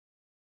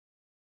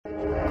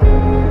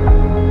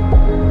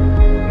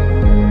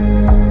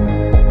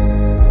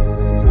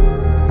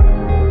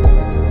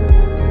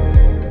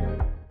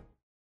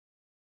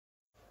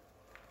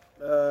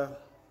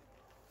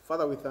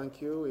Father, we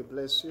thank you. We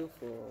bless you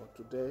for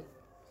today.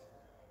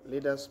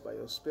 Lead us by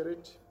your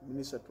Spirit.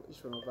 Minister to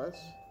each one of us.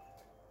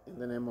 In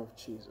the name of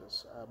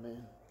Jesus.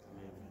 Amen.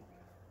 Amen.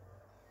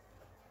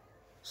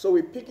 So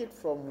we pick it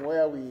from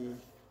where we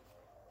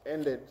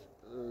ended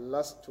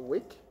last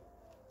week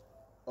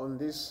on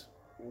this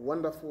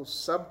wonderful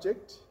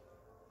subject,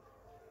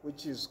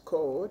 which is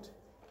called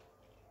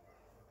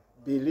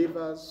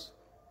Believers'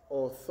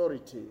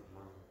 Authority.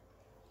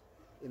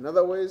 In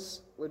other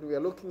words, when we are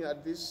looking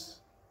at this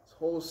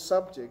whole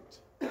subject,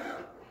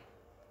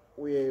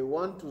 we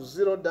want to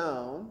zero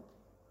down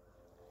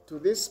to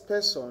this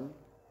person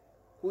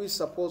who is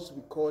supposed to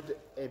be called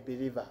a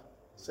believer.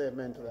 Say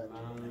amen to that.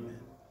 Amen.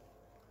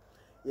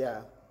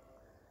 Yeah.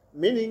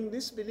 Meaning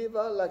this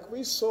believer, like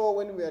we saw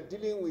when we are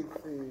dealing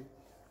with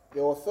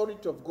the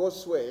authority of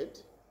God's word,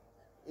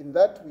 in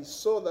that we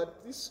saw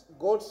that this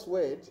God's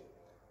word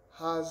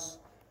has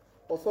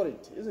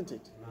authority, isn't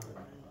it?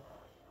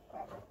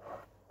 Amen.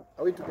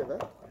 Are we together?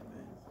 Amen.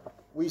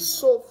 We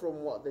saw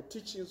from what the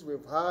teachings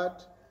we've had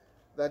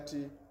that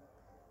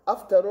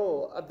after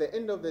all, at the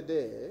end of the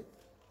day,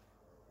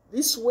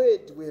 this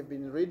word we have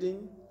been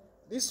reading,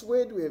 this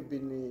word we have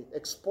been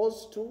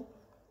exposed to,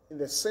 in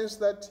the sense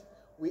that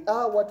we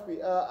are what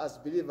we are as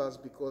believers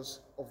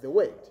because of the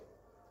word.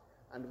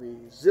 And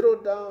we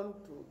zero down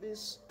to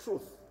this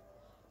truth,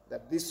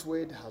 that this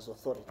word has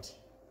authority.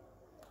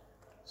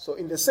 So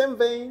in the same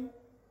vein,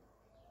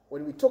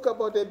 when we talk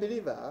about a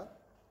believer,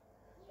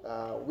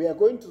 we are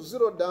going to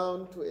zero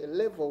down to a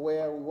level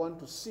where we want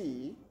to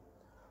see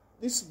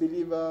this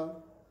believer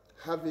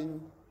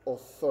having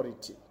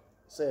authority.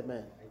 Say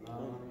amen.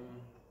 Amen.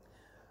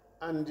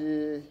 And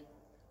to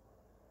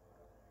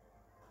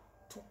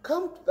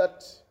come to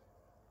that,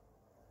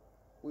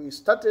 we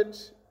started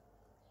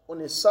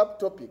on a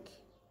subtopic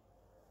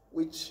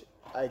which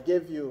I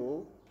gave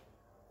you,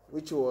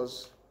 which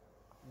was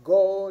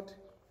God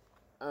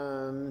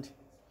and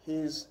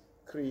his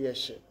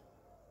creation.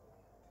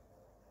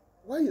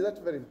 Why is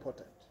that very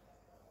important?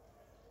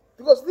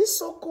 Because this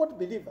so-called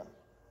believer,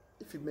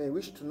 if you may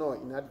wish to know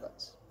in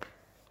advance,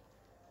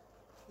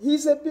 he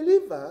is a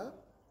believer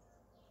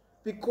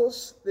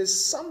because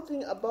there's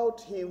something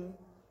about him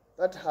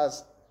that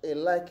has a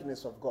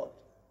likeness of God.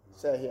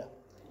 Say here.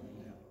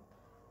 Amen.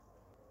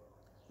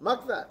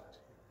 Mark that.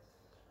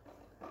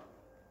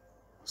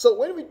 So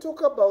when we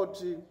talk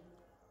about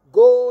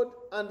God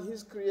and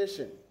his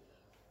creation,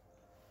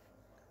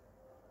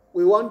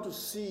 we want to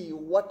see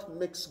what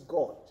makes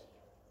God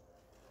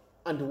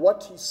and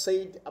what he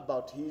said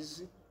about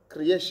his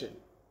creation.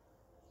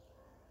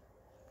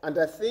 And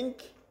I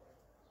think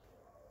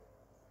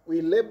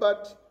we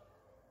labored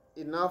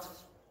enough,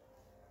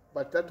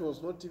 but that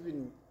was not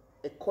even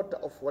a quarter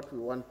of what we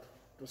want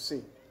to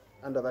see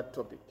under that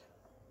topic.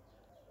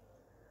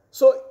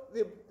 So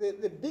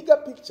the bigger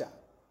picture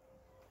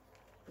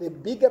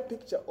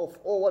of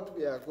all what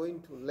we are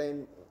going to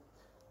learn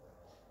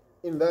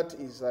in that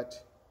is that,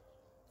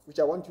 which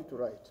I want you to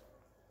write,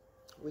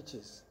 which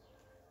is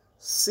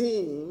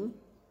seeing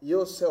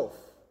yourself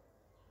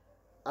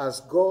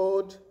as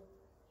God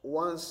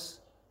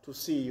wants to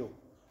see you.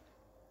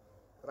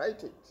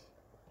 Write it.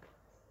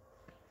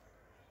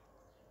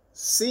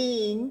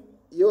 Seeing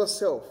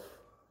yourself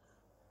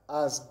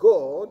as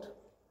God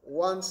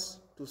wants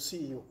to see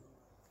you.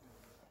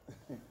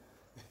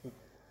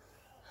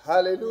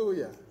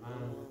 Hallelujah.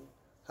 Amen.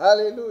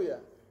 Hallelujah.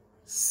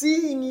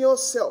 Seeing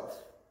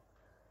yourself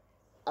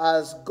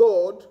as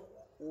God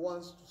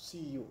wants to see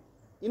you.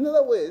 In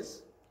other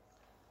words,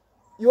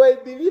 you are a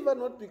believer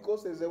not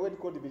because there's a word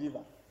called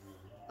believer.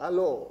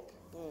 Hello.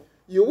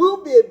 You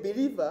will be a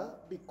believer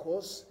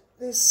because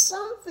there's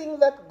something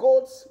that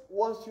God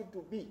wants you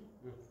to be.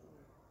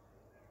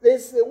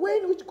 There's a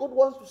way in which God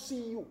wants to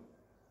see you.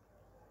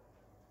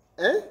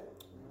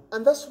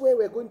 And that's where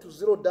we're going to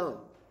zero down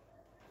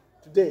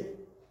today.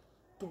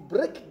 To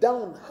break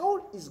down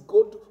how does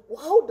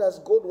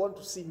God want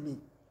to see me?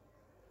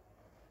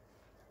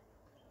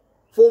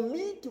 For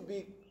me to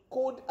be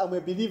called I'm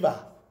a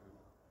believer.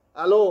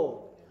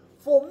 Hello.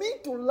 For me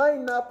to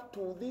line up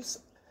to this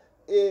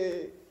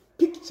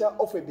picture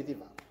of a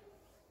believer.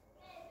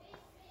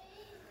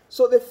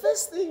 So the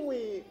first thing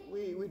we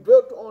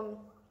dwelt on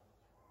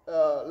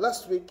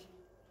last week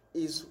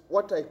is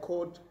what I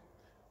called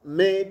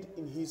made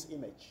in his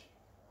image.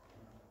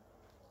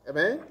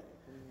 Amen?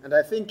 And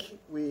I think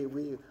we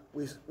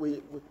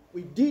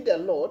did a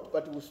lot,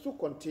 but we'll still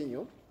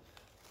continue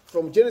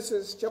from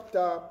Genesis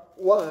chapter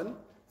 1,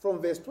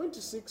 from verse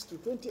 26 to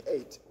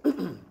 28,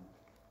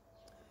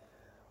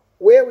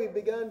 where we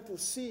began to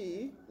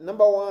see,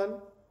 number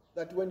one,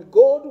 that when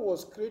God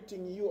was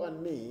creating you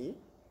and me,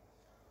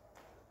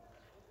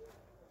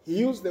 he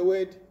used the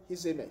word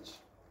his image.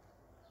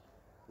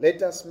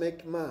 Let us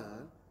make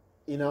man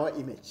in our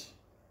image.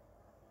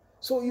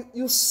 So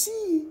you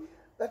see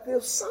that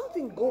there's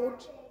something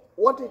God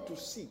wanted to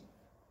see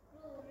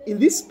in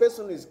this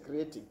person is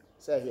creating.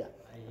 Say here.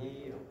 I hear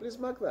you. Please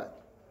mark that.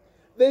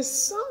 There's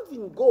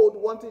something God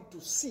wanted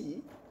to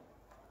see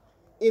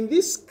in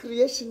this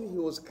creation he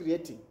was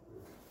creating.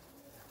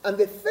 And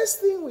the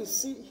first thing we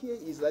see here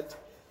is that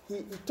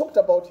he talked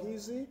about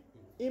his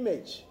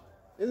image,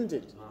 isn't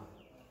it?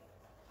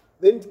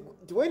 Then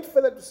it went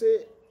further to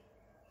say,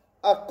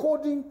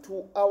 according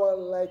to our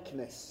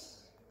likeness.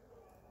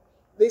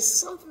 There's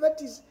something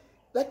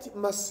that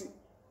must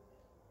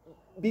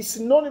be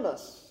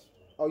synonymous.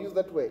 I'll use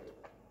that word.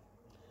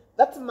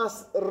 That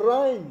must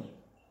rhyme.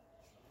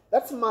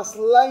 That must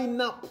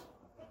line up.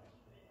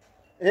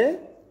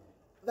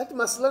 That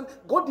must line.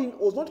 God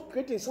was not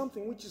creating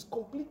something which is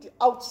completely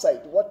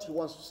outside what he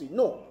wants to see.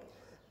 No.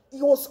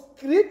 He was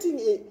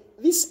creating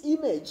this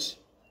image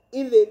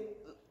in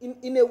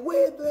a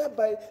way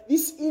whereby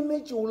this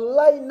image will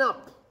line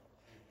up.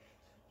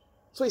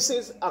 So he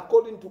says,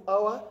 according to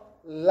our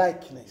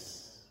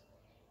likeness.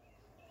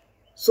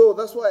 So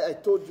that's why I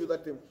told you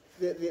that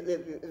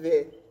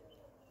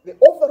the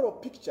overall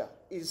picture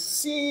is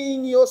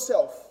seeing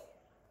yourself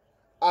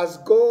as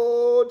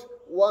God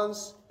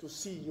wants to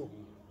see you.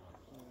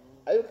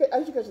 Are you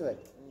catching that?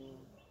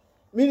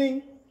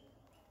 Meaning,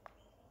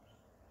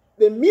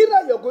 the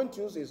mirror you're going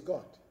to use is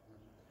God.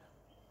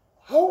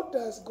 How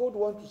does God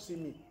want to see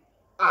me?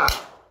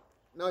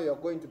 Now you're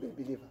going to be a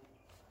believer.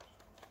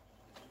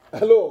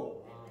 Hello?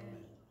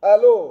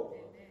 Hello?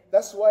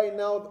 That's why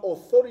now the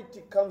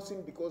authority comes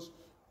in, because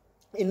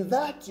in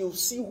that you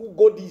see who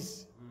God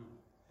is.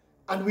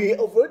 And we have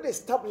already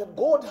established that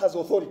God has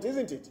authority,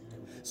 isn't it?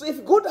 So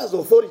if God has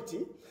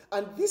authority,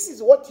 and this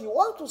is what he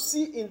wants to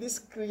see in this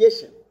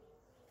creation.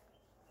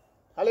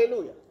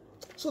 Hallelujah.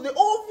 So the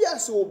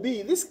obvious will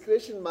be, this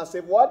creation must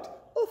have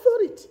what?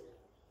 Authority.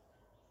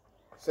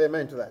 Say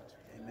amen to that.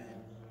 Amen.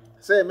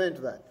 Say amen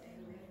to that.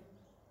 Amen.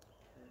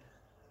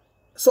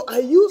 So I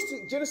used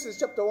Genesis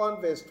chapter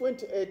 1 verse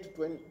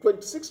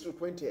 26 to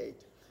 28.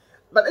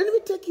 But let me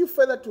take you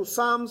further to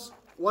Psalms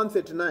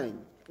 139.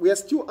 We are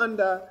still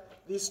under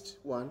this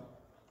one,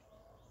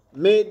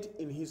 made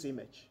in his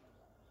image.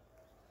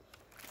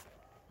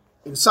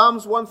 In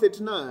Psalms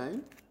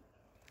 139,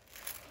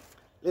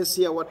 let's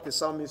hear what the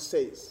psalmist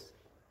says.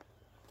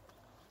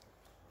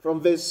 From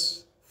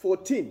verse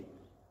 14,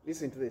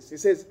 listen to this. He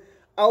says,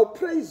 I'll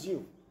praise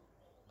you,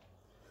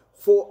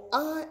 for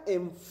I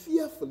am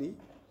fearfully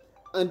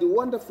and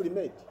wonderfully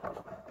made.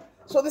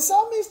 So the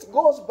psalmist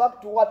goes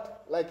back to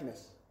what?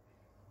 Likeness.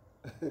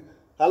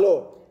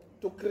 Hello?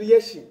 To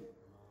creation.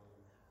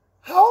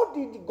 How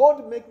did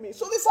God make me?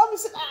 So the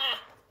psalmist said,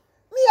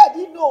 me I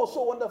didn't know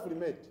so wonderfully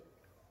made.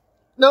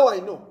 Now I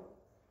know.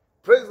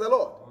 Praise the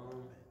Lord.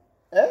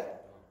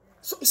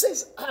 So he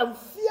says, I'm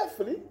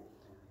fearfully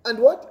and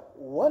what?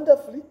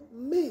 Wonderfully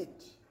made.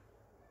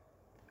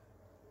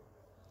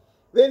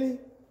 Then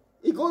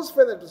he goes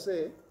further to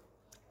say,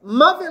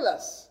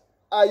 marvelous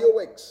are your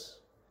works,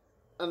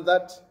 and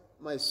that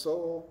my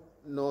soul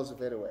knows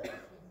very well.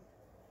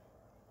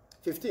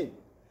 15. He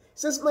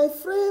says, my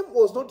frame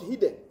was not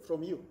hidden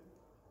from you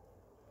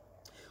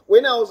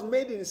when I was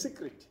made in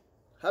secret.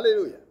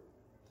 Hallelujah.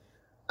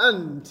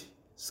 And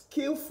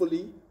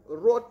skillfully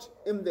wrought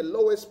in the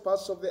lowest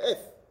parts of the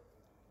earth.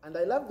 And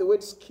I love the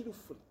word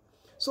skillfully.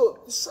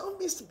 So the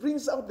psalmist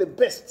brings out the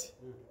best.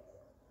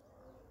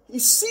 He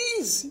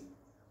sees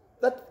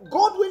that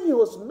God, when he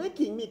was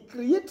making me,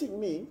 creating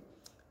me,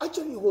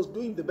 actually he was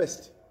doing the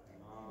best.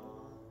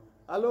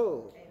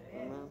 Hello.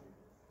 Amen.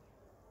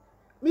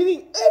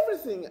 Meaning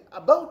everything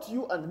about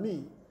you and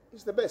me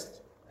is the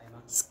best.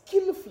 Amen.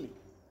 Skillfully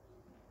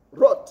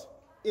wrought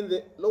in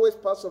the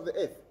lowest parts of the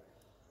earth.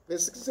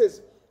 Verse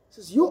 6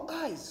 says, your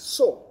eyes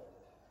saw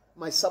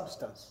my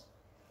substance,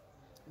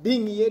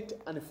 being yet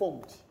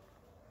unformed.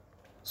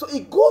 So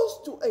it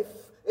goes to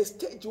a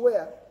stage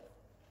where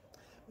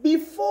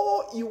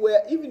before you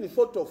were even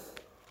thought of,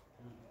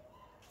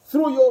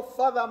 through your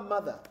father,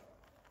 mother,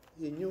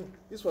 he knew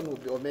this one will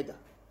be Omega.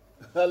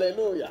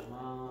 Hallelujah.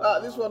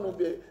 This one will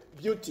be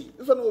beauty.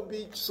 This one will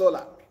be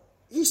solar.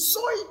 He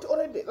saw it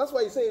already. That's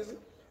why he says,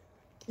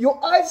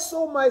 your eyes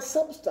saw my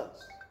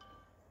substance,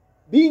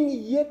 being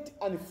yet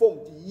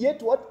unformed.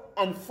 Yet what?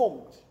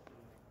 Unformed.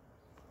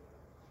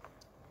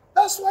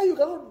 That's why you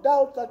cannot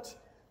doubt that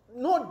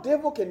no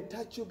devil can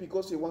touch you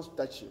because he wants to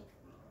touch you.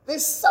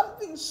 There's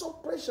something so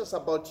precious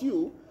about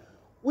you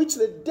which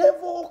the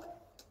devil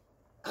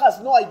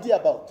has no idea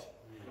about.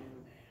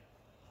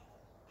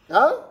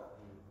 Huh?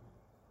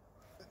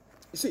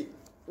 You see,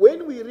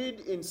 when we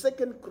read in 2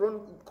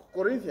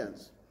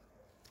 Corinthians,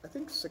 I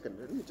think second,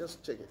 let me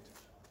just check it.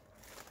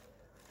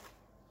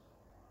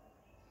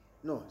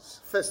 No, it's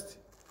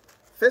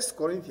First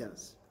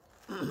Corinthians,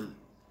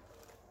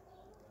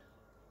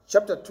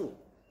 chapter 2.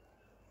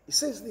 It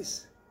says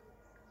this,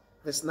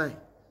 verse 9.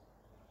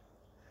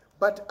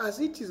 But as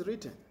it is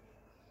written,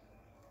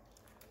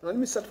 now let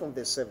me start from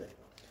verse 7.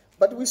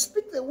 But we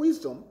speak the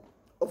wisdom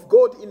of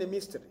God in a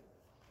mystery.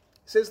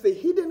 It says the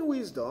hidden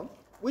wisdom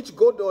which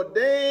God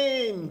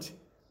ordained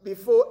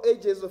before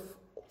ages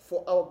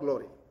for our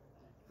glory.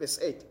 Verse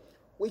 8.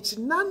 Which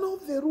none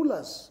of the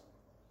rulers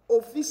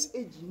of this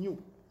age knew.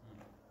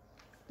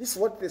 This is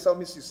what the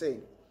psalmist is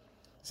saying.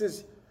 It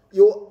says,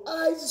 your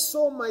eyes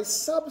saw my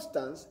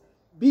substance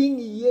being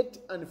yet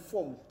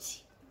unformed.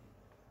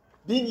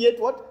 Being yet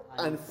what?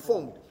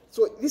 Unformed.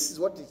 So this is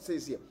what it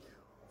says here.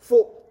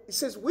 For it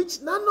says, which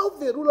none of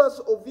the rulers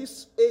of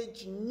this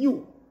age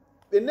knew.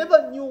 They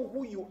never knew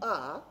who you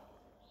are,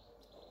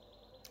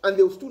 and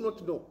they will still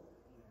not know.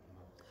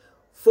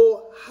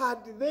 For had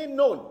they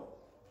known,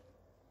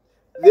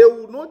 they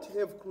would not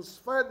have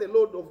crucified the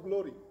Lord of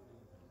glory.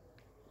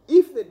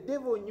 If the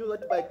devil knew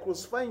that by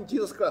crucifying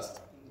Jesus Christ,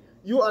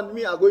 you and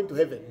me are going to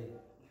heaven,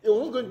 he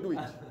was not going to do it.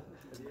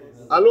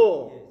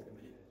 Hello?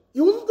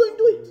 He was not going to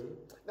do it.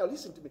 Now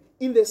listen to me.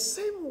 In the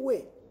same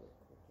way,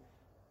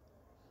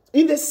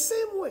 if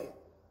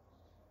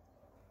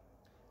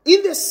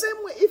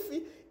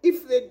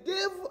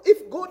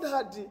God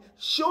had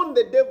shown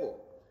the devil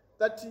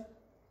that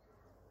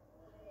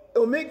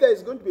Omega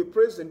is going to be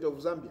president of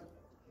Zambia,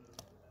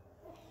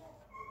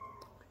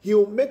 he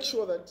will make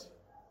sure that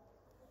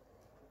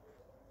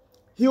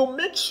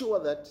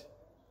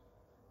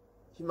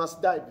he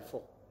must die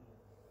before.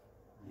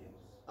 Yes.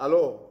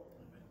 Hello?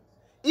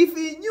 If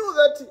he knew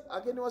that,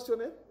 again, what's your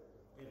name?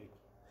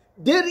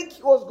 Derek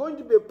was going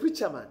to be a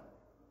preacher man,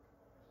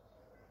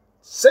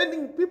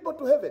 sending people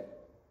to heaven,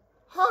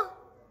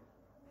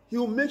 he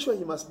will make sure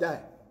he must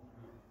die.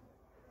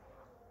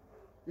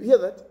 You hear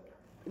that?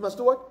 He must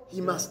do what?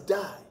 He must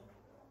die.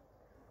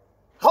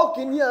 How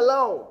can he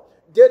allow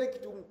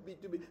Derek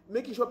to be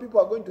making sure people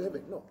are going to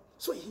heaven? No.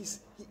 So he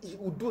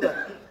will do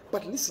that.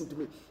 But listen to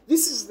me.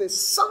 This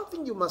is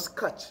something you must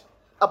catch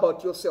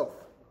about yourself.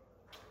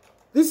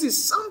 This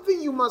is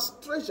something you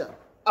must treasure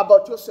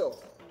about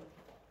yourself.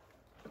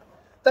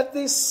 That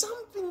there's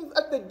something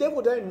that the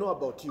devil doesn't know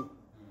about you.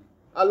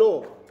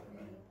 Hello?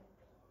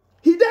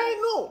 He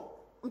doesn't know.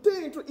 I'm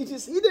telling you, it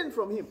is hidden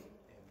from him.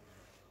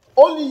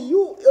 Only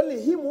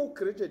him who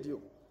created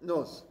you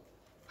knows.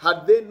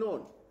 Had they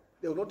known,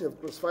 they would not have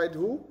crucified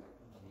who?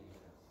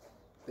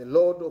 The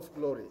Lord of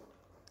glory.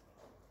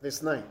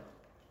 Verse 9.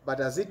 But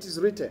as it is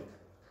written,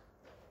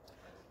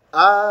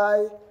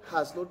 eye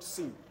has not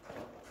seen,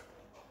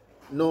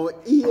 nor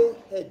ear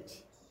heard,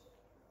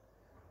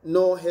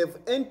 nor have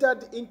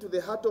entered into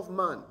the heart of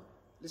man.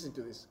 Listen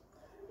to this.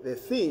 The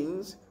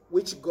things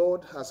which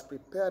God has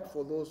prepared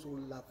for those who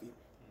love him.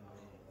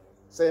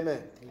 Say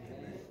amen.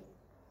 Amen.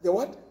 The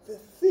what? The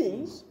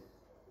things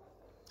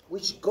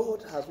which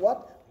God has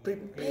what?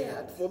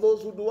 Prepared for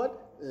those who do what?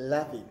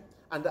 Love him.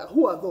 And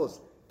who are those?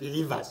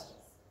 Believers.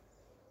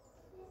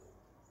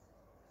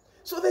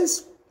 So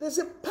there's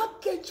a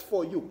package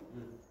for you.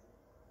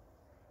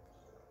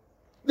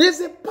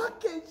 There's a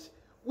package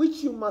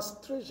which you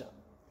must treasure.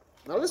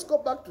 Now let's go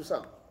back to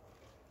Psalm.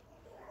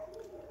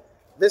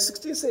 Verse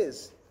 16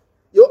 says,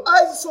 your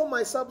eyes saw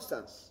my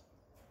substance,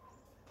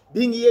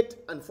 being yet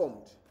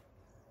unformed.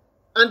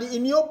 And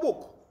in your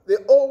book, they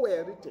all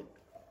were written.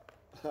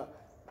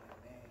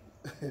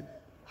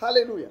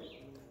 Hallelujah.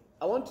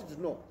 I want you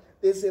to know,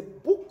 there's a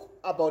book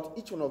about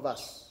each one of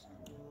us.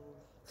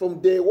 From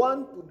day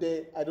one to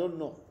day, I don't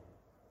know.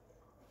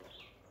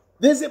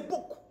 There's a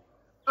book.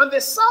 And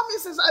the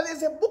psalmist says,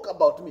 there's a book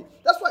about me.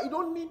 That's why you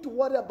don't need to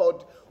worry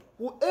about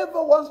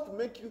whoever wants to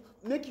make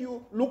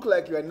you look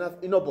like you are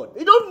nobody.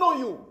 They don't know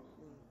you.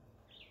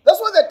 That's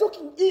why they're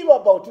talking ill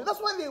about you. That's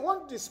why they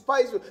want to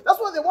despise you. That's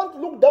why they want to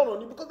look down on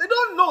you, because they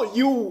don't know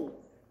you.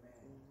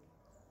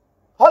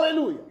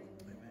 Hallelujah.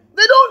 Amen.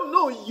 They don't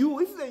know you.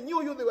 If they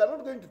knew you, they were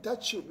not going to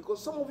touch you,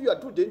 because some of you are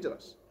too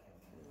dangerous.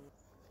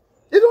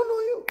 They don't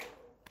know you.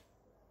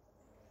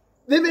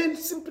 They may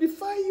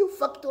simplify you,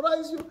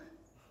 factorize you.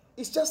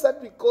 It's just that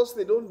because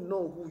they don't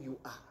know who you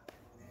are.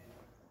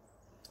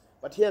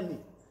 But hear me.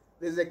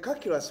 There's a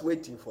calculus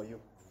waiting for you.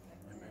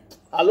 Amen.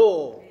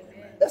 Hello. Amen.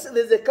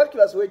 There's a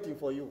calculus waiting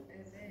for you.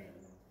 Amen.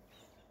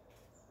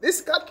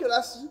 This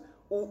calculus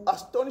will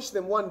astonish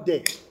them one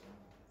day.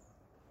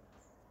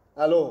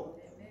 Hello.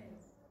 Amen.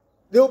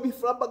 They will be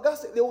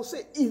flabbergasted. They will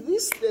say, is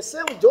this the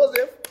same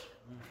Joseph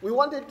we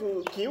wanted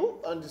to kill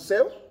and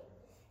sell?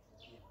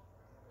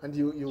 And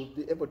you'll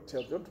be able to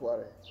tell, don't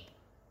worry.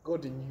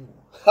 God knew.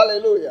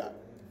 Hallelujah.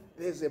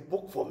 There's a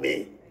book for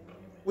me,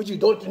 which you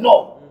don't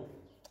know.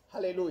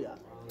 Hallelujah.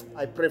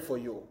 I pray for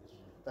you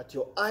that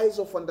your eyes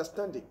of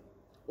understanding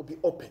will be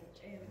opened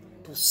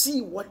to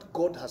see what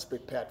God has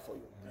prepared for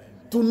you.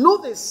 To know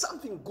there's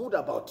something good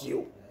about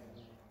you.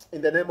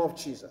 In the name of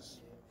Jesus.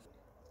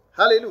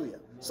 Hallelujah.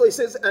 So he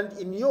says, and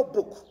in your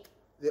book,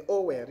 they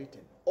all were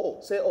written. Oh,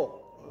 say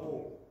oh.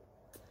 Oh.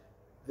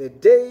 The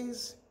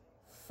days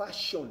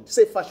fashioned.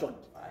 Say fashioned.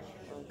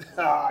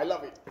 I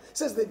love it. It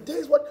says the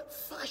days what?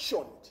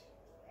 Fashioned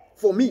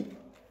for me.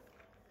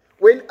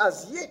 When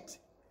as yet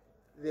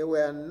there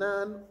were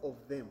none of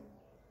them.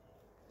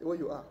 The way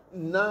you are.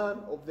 None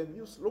of them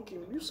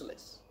looking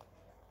useless.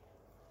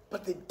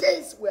 But the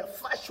days were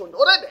fashioned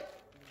already.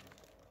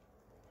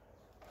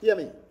 Hear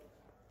me.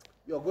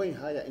 You are going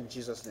higher in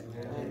Jesus' name.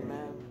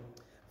 Amen.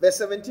 Verse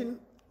 17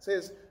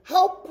 says,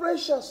 how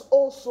precious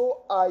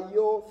also are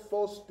your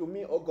thoughts to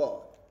me, O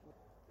God.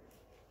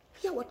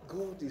 Hear what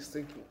God is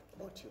thinking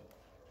about you.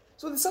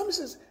 So the psalmist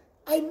says,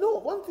 I know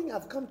one thing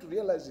I've come to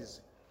realize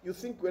is you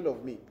think well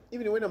of me.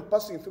 Even when I'm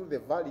passing through the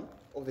valley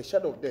of the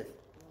shadow of death,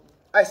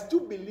 I still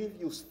believe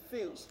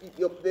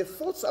the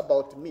thoughts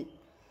about me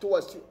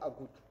towards you are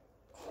good,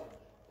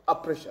 are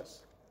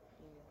precious.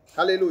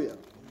 Hallelujah. It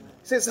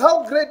says,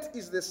 how great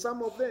is the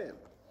sum of them?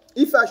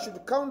 If I should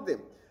count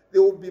them, they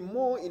will be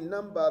more in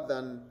number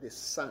than the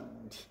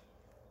sand.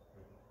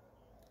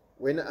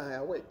 When I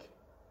awake,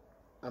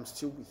 I'm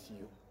still with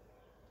you.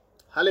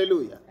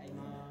 Hallelujah. Amen.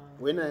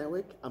 When I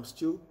awake, I'm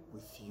still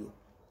with you.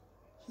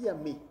 Hear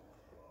me.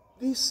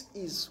 This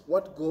is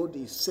what God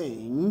is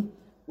saying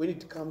when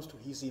it comes to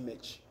his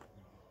image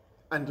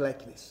and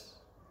likeness.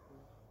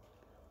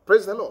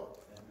 Praise the Lord.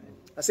 Amen.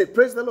 I said,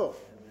 praise the Lord.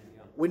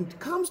 Amen. When it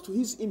comes to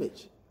his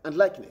image and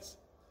likeness,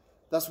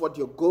 that's what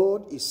your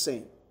God is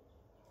saying.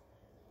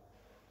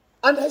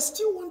 And I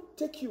still want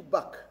to take you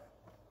back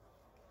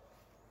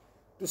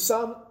to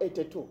Psalm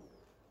 82.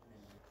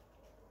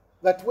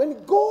 That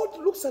when God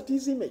looks at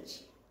his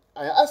image,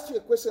 I asked you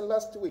a question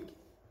last week.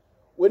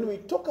 When we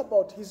talk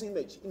about his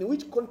image, in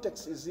which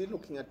context is he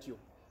looking at you?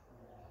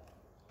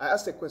 I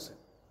asked a question.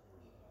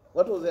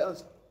 What was the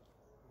answer?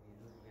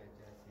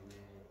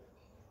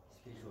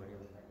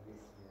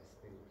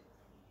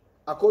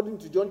 According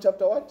to John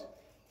chapter what?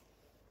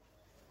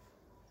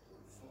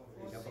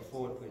 Chapter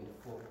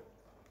 4:24.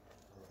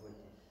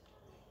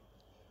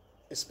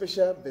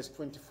 Especially verse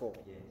 24.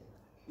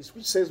 Yes.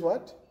 Which says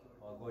what?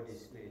 God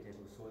is spirit, and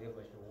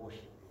whosoever shall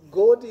worship him.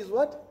 God is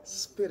what?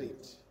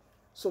 Spirit.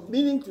 So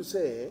meaning to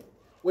say,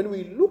 when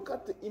we look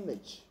at the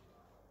image,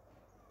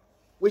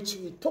 which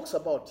he talks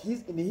about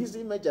in his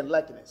image and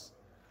likeness,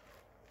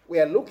 we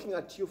are looking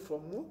at you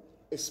from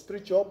a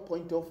spiritual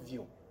point of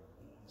view.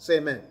 Say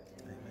amen.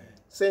 Amen.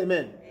 Say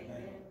amen.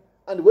 Amen.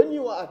 And when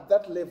you are at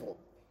that level,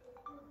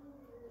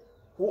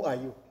 who are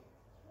you?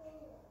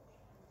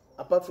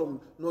 Apart from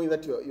knowing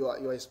that you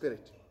are a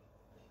spirit.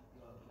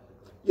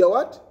 You are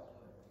what?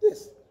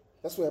 Yes.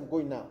 That's where I'm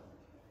going now.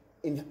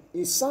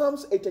 In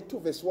Psalms 82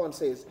 verse 1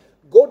 says,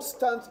 God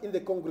stands in the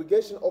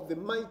congregation of the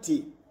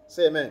mighty.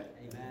 Say amen.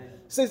 Amen.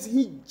 Says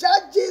he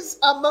judges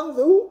among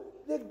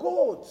the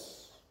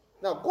gods.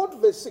 Now go to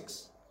verse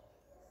 6.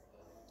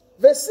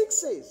 Verse 6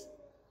 says,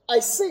 I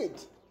said,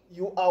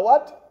 you are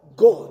what?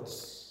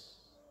 Gods.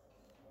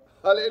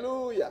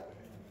 Hallelujah.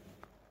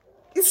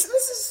 This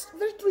is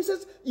very true. It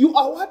says, you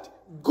are what?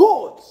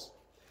 Gods.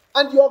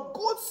 And you are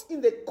gods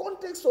in the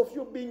context of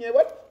you being a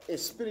what? A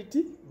spirit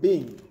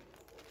being.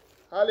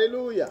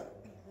 Hallelujah.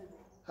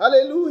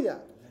 Hallelujah.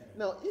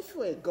 Now, if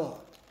you are a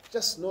God,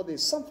 just know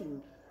there's some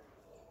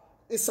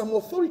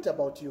authority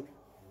about you.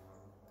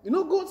 You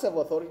know gods have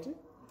authority?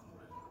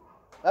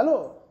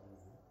 Hello?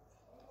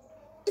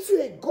 If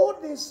you're a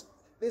God, there's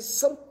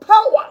some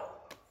power.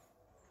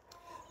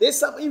 There's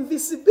some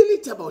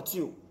invisibility about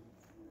you.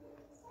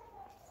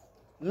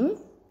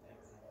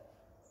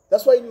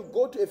 That's why you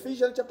go to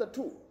Ephesians chapter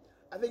 2.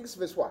 I think it's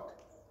verse what?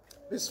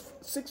 Verse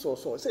 6 or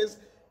so. It says,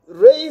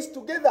 raised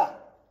together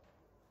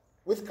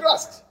with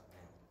Christ.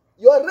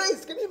 You are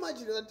raised. Can you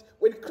imagine that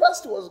when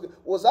Christ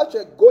was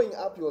actually going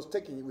up, he was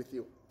taking you with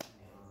you?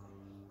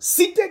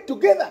 Seated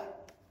together.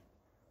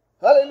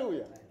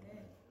 Hallelujah.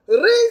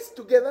 Raised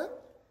together,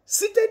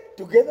 seated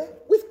together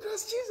with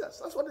Christ Jesus.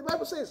 That's what the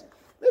Bible says.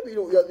 Maybe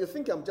you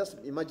think I'm just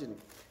imagining.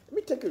 Let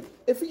me take you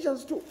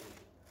Ephesians 2.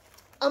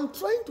 I'm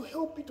trying to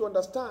help you to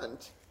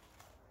understand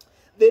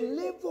the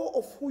level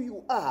of who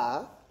you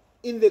are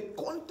in the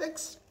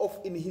context of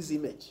in his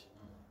image.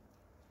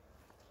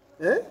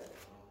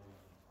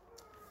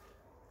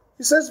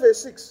 He says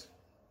verse 6.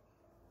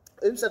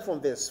 Let me start from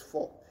verse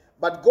 4.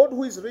 But God,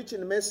 who is rich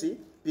in mercy,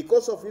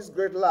 because of his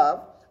great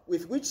love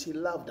with which he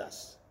loved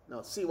us.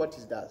 Now see what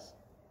he does.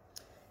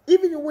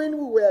 Even when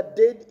we were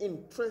dead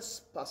in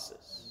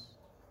trespasses,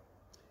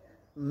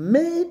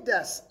 made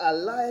us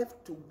alive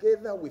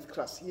together with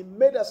Christ. He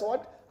made us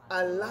what?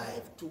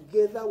 Alive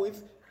together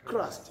with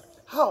Christ.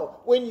 How?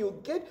 When you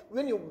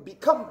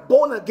become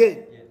born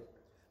again,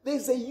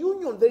 there's a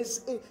union,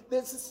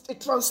 there's a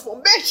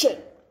transformation.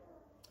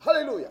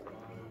 Hallelujah.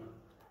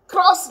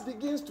 Christ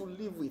begins to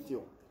live with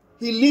you.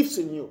 He lives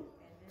in you.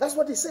 That's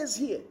what he says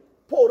here.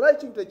 Paul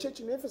writing to the church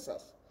in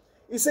Ephesus.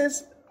 He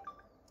says,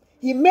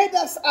 he made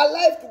us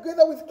alive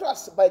together with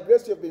Christ. By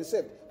grace you have been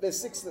saved. Verse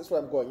 6, that's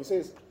where I'm going. He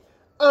says,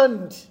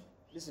 and,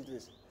 listen to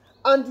this,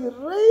 and he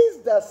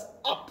raised us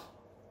up.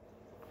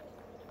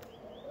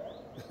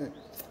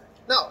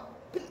 Now,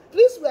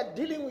 please, we are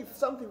dealing with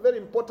something very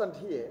important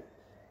here,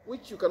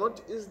 which you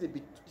cannot easily be,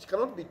 it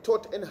cannot be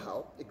taught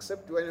anyhow,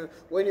 except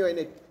when you're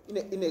in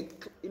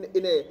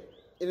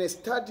a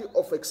study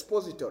of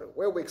expository,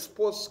 where we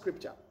expose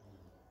scripture.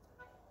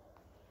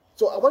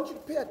 So I want you to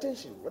pay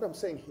attention to what I'm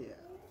saying here.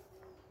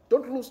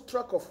 Don't lose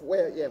track of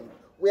where I am.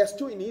 We are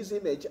still in his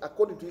image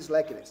according to his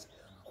likeness.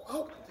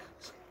 How?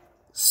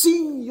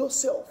 Seeing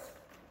yourself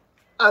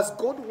as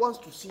God wants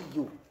to see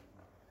you.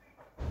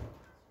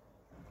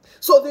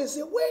 So there's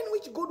a way in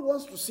which God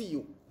wants to see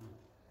you.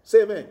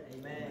 Say amen.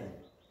 Amen.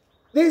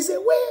 There's a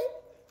way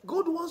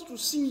God wants to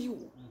see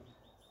you.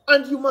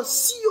 And you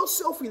must see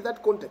yourself in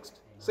that context.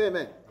 Say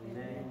amen.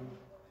 Amen.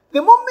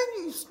 The moment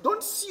you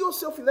don't see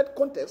yourself in that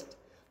context,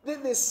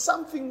 then there's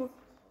something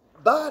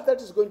bad that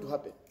is going to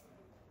happen.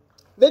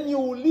 then you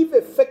will live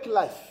a fake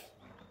life.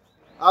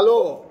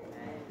 Hello?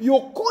 You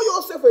call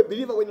yourself a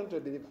believer when you're not a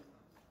believer.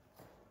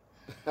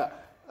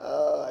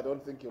 I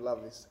don't think you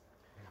love this.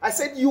 I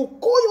said you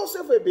call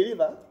yourself a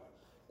believer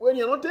when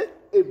you're not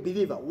a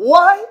believer.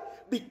 Why?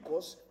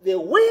 Because the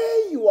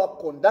way you are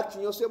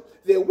conducting yourself,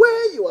 the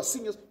way you are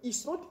seeing yourself,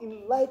 is not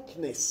in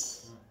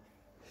likeness.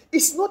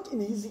 It's not in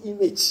his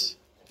image.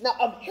 Now,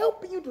 I'm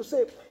helping you to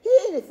say,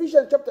 here in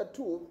Ephesians chapter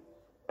 2,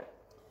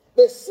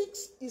 verse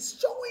 6 is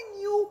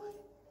showing you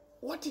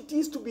what it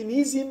is to be in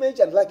his image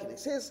and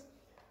likeness. It says,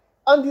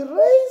 and he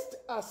raised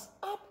us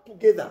up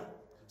together.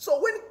 So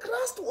when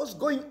Christ was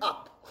going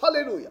up,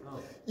 hallelujah,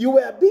 you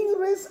were being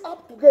raised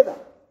up together.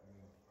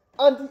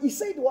 And he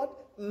said what?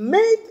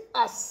 Made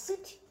us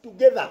sit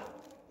together.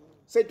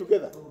 Say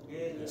together.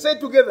 Together. Say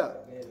together.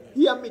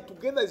 Hear me,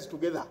 together is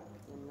together.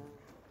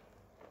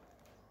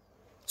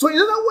 So in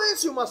other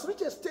words, you must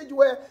reach a stage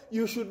where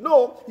you should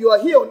know you are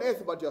here on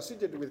earth, but you are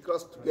seated with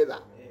Christ together.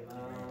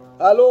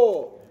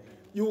 Hello.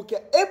 You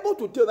are able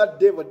to tell that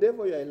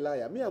devil, you're a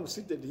liar. Me, I'm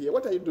seated here.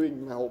 What are you doing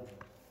in my home?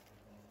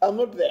 I'm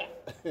not there.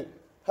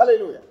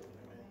 Hallelujah.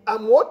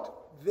 I'm what?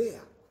 There.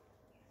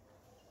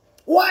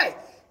 Why?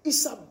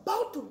 It's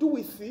about to do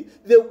with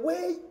the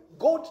way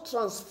God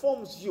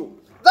transforms you.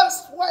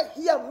 That's why,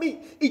 hear me,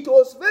 it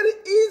was very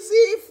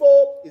easy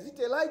for, is it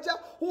Elijah,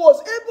 who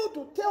was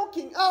able to tell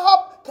King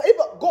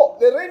Ahab, go,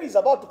 the rain is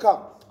about to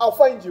come. I'll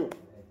find you.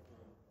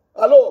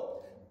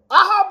 Hello.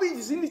 Ahab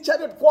is in the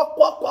chariot, quack,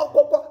 quack, quack,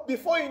 quack, quack.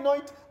 Before you know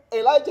it,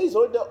 Elijah is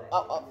already,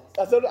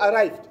 has already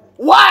arrived.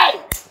 Why?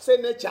 Say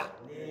nature.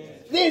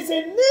 There's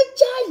a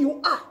nature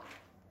you are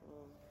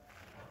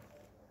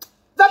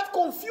that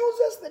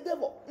confuses the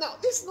devil. Now,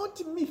 it's not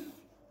a myth.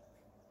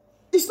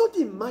 It's not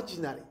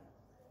imaginary.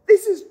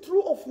 This is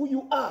true of who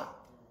you are.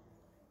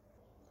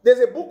 There's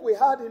a book we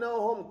had in our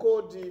home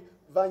called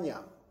Vanya.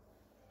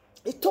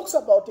 It talks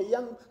about a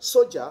young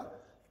soldier,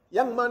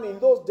 young man in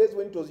those days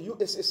when it was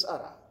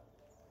USSR.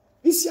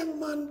 This young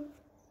man,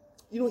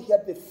 he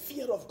had the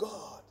fear of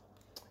God.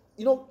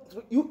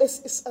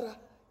 USSR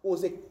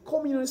was a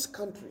communist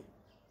country,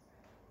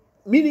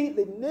 meaning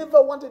they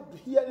never wanted to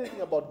hear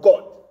anything about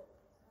God.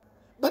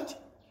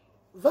 But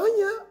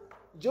Vanya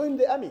joined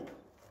the army.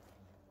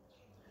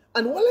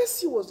 And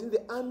whilst he was in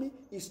the army,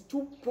 he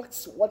still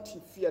practiced what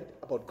he feared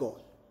about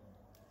God.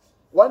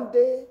 One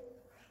day,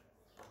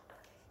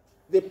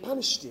 they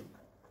punished him.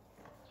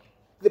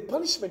 The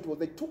punishment was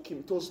they took him.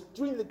 It was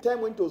during the time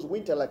when it was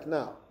winter like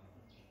now.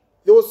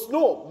 There was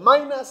snow,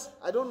 minus,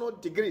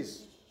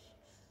 degrees.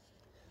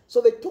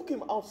 So they took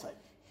him outside.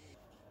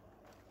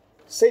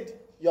 Said,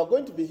 you are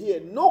going to be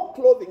here, no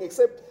clothing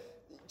except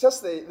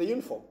just the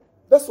uniform.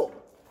 That's all.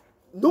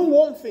 No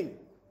warm thing.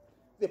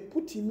 They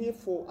put him here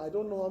for, I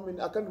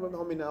can't remember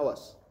how many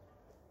hours.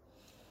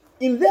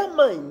 In their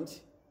mind,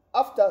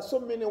 after so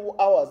many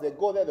hours, they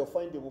go there, they'll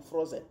find him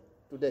frozen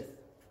to death.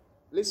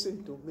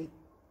 Listen to me.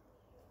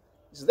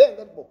 It's there in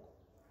that book.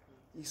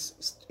 He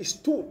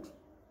stood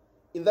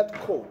in that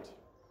cold.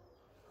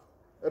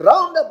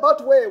 Round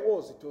about where it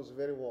was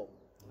very warm.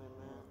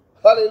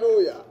 Amen.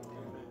 Hallelujah.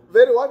 Amen.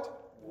 Very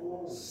what?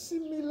 Ooh.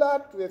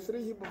 Similar to the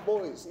 3 Hebrew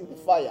boys in the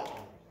fire.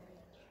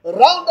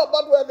 Round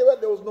about where they were,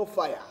 there was no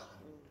fire.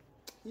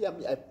 Hear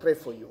me, I pray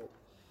for you.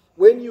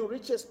 When you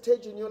reach a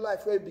stage in your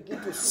life where you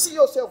begin to see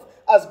yourself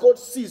as God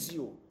sees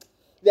you,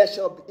 there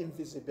shall be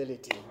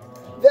invisibility.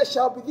 There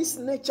shall be this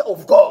nature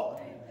of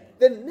God.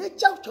 The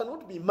nature shall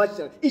not be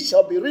imaginary. It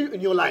shall be real in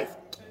your life.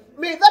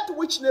 May that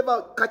which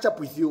never catch up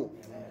with you.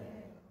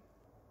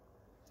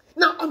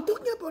 Now, I'm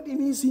talking about in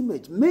his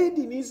image, made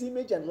in his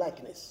image and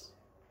likeness.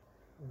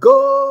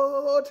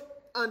 God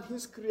and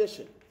his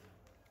creation.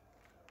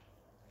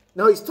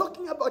 Now he's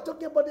talking about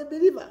a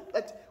believer,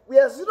 that we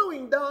are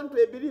zeroing down to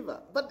a believer.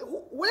 But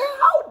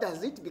how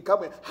does it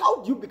become?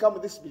 How do you become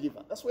this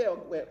believer? That's where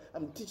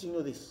I'm teaching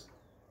you this.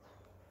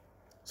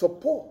 So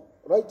Paul,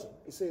 writing,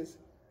 he says,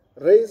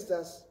 raised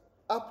us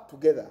up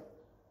together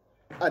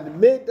and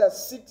made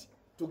us sit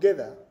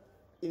together.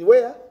 In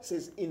where? He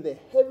says, in the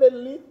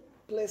heavenly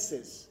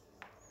places.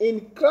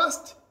 In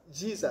Christ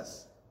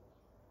Jesus.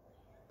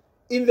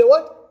 In the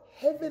what?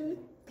 Heavenly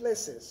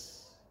places.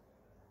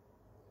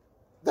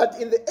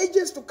 That in the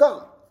ages to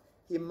come,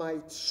 he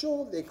might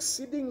show the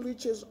exceeding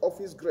riches of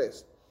his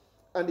grace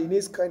and in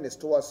his kindness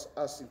towards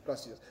us in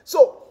Christ Jesus.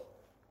 So,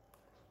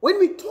 when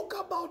we talk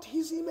about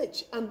his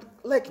image and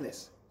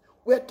likeness,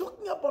 we are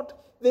talking about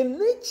the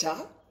nature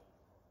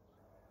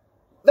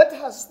that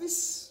has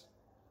this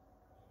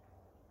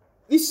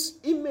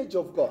image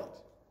of God,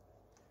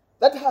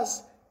 that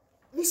has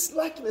this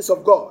likeness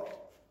of God,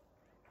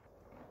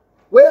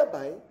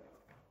 whereby,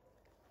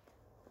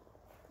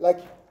 like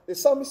the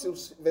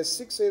psalmist, verse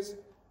 6 says,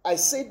 I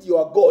said you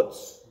are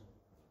gods,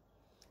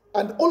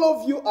 and all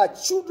of you are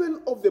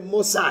children of the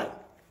Most High.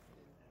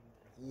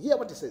 You hear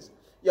what he says?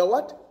 You are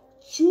what?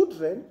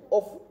 Children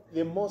of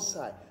the Most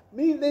High.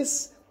 Meaning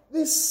there's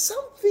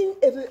something,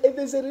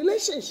 there's a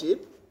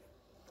relationship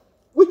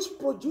which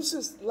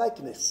produces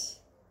likeness.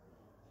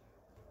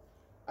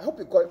 I hope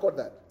you caught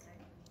that.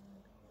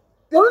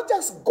 They're not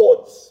just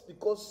gods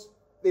because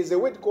there's a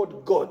word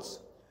called gods.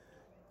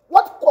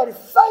 What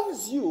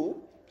qualifies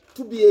you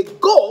to be a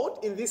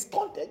god in this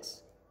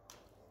context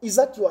is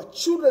that you are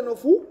children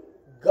of who?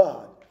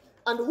 God.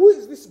 And who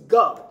is this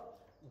God?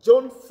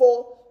 John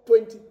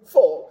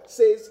 4:24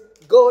 says,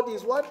 God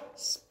is what?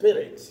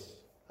 Spirit.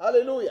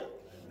 Hallelujah.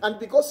 And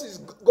because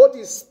God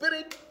is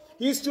spirit,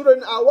 his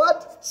children are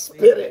what?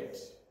 Spirit.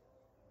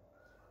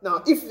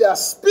 Now, if they are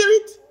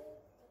spirit,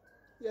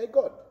 they are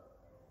God.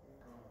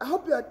 I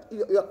hope you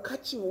are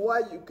catching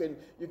why you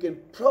can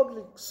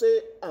proudly say,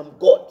 I'm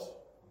God.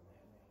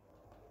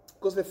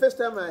 Because the first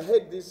time I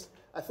heard this,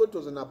 I thought it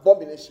was an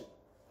abomination.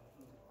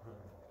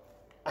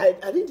 I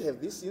didn't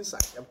have this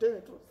insight, I'm telling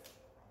you the truth.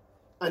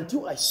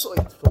 Until I saw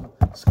it from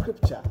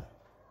scripture.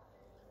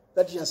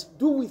 That it has to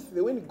do with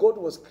when God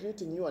was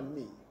creating you and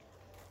me.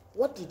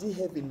 What did he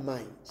have in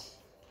mind?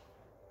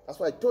 That's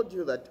why I told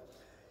you that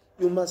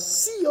you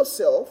must see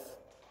yourself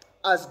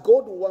as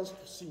God wants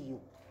to see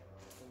you.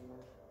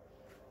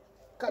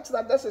 Catch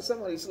that? That's a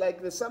summary. It's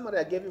like the summary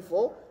I gave you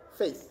for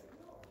faith.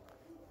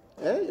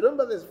 You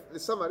remember the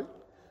summary?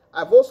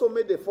 I've also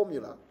made a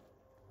formula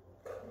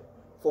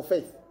for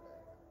faith.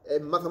 A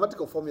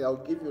mathematical formula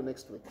I'll give you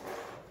next week.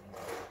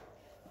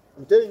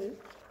 I'm telling you.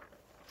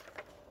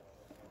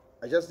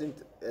 I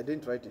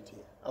didn't write it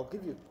here. I'll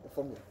give you the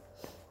formula.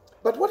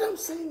 But what I'm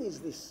saying is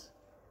this.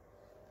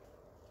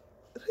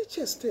 Reach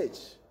a stage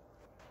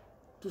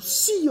to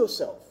see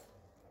yourself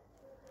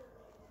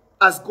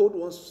as God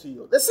wants to see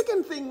you. The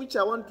second thing which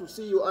I want to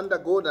see you under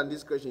God and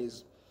this question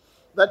is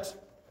that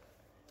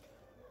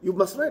you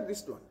must write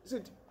this one. He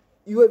said,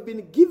 you have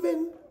been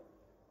given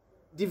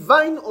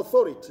divine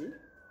authority.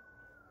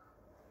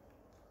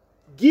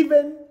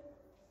 Given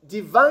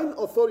divine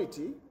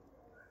authority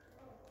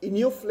in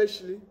your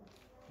fleshly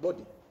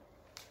body.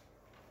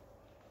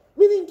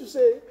 Meaning to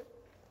say,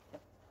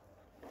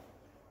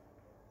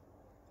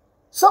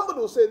 somebody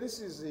will say, this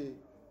is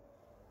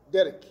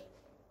Derek,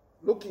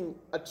 looking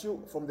at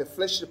you from the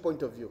fleshly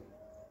point of view.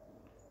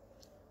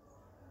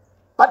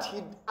 But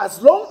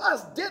as long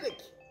as Derek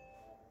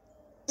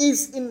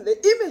is in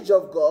the image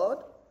of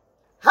God,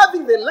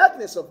 having the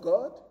likeness of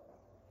God,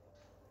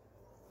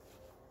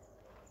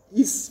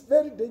 is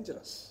very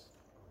dangerous.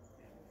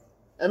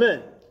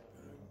 Amen.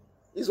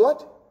 Is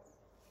what?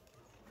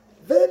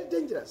 Very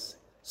dangerous.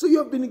 So you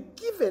have been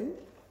given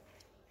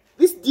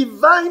this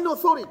divine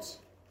authority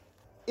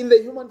in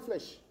the human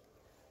flesh.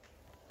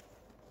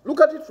 Look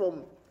at it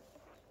from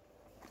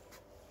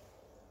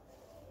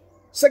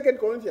 2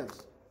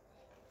 Corinthians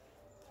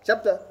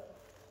chapter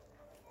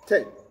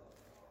 10.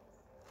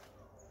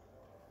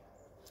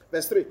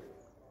 Verse 3.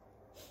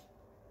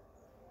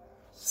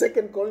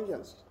 2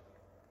 Corinthians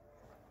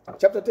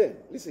chapter 10.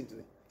 Listen to it.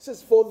 It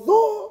says, for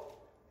though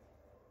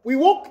we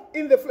walk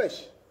in the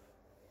flesh.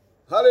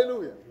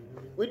 Hallelujah.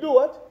 We do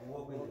what?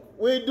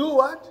 We do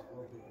what?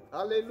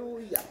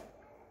 Hallelujah.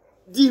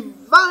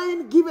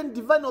 Given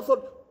divine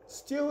authority,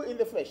 still in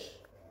the flesh.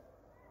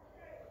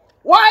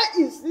 Why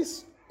is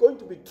this going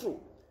to be true?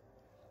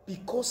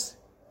 Because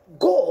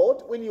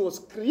God, when he was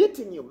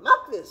creating you,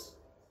 mark this.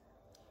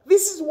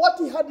 This is what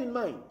he had in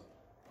mind.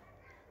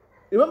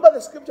 Remember the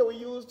scripture we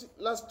used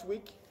last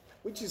week,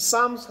 which is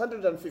Psalms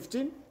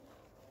 115,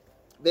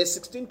 verse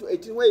 16 to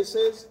 18, where it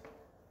says,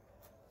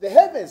 the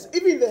heavens,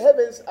 even the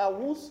heavens are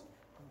whose?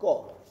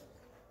 God.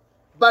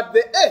 But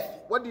the earth,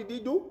 what did he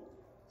do?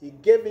 He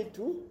gave it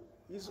to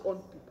his own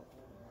people.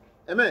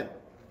 Amen.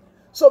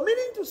 So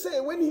meaning to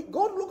say, when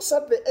God looks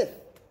at the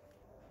earth,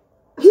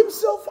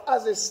 himself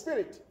as a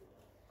spirit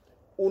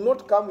will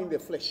not come in the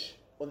flesh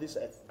on this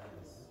earth.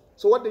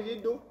 So what did he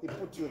do? He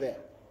put you there.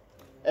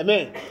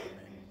 Amen.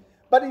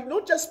 But he did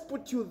not just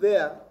put you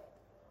there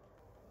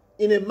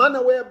in a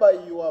manner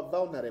whereby you are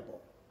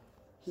vulnerable.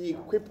 He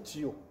equipped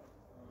you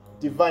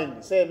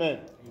divinely. Say amen.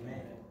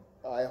 Amen.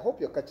 I hope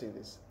you're catching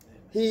this.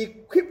 Amen. He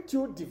equipped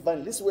you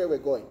divinely. This is where we're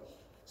going.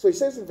 So he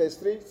says in verse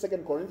 3, 2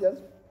 Corinthians,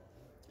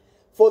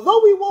 for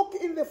though we walk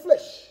in the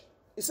flesh,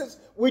 it says,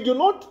 we do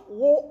not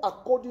war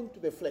according to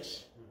the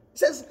flesh. It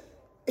says,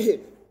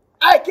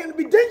 I can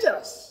be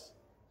dangerous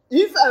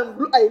if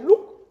I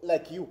look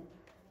like you.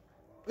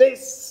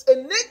 There's a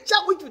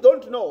nature which we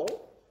don't know,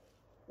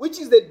 which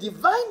is the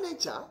divine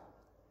nature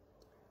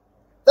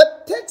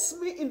that takes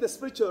me in the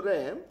spiritual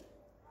realm,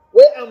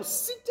 where I'm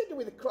seated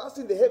with Christ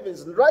in the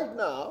heavens right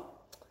now,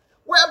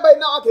 whereby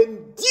now I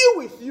can deal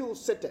with you,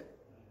 Satan.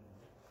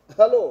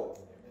 Hello.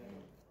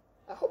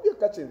 I hope you're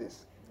catching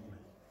this.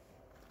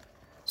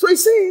 So he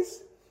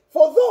says,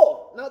 for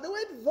though, now the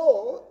word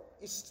though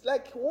is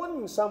like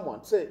warning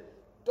someone. Say,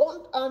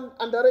 don't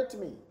underrate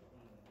me.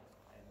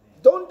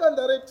 Don't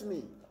underrate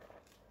me.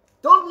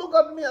 Don't look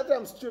at me as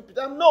I'm stupid.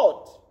 I'm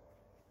not.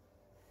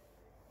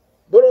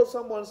 Borrow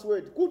someone's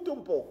word.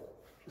 Kutumpo.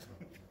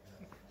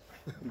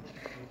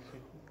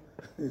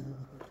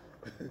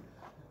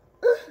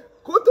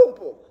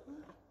 Kutumpo.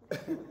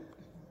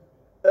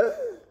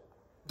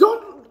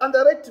 Don't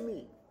underrate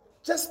me.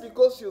 Just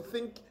because you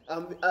think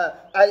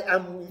I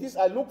am this,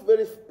 I look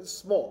very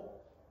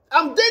small.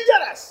 I'm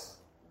dangerous.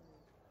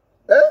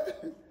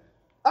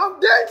 I'm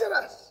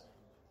dangerous.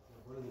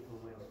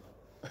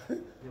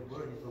 You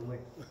borrowed it from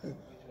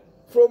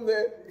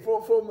where?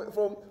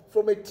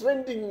 From a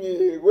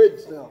trending word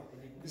now.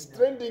 It's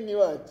trending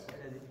word. What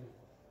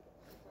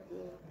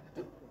does it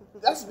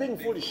mean? That's being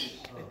foolish.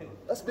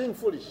 That's being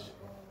foolish.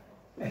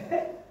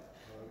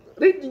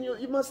 Read the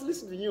news. You must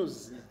listen to the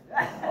news.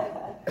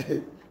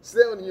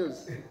 Stay on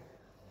news.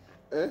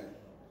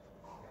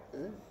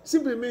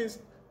 Simply means,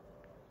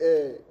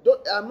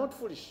 I'm not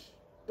foolish.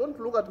 Don't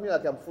look at me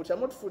like I'm foolish.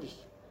 I'm not foolish.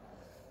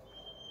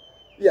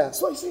 Yeah,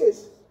 so he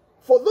says,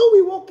 for though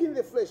we walk in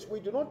the flesh, we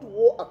do not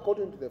war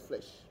according to the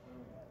flesh.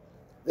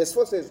 Verse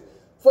 4 says,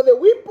 for the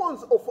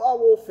weapons of our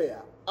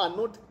warfare are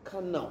not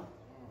carnal,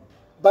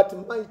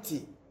 but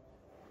mighty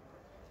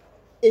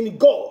in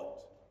God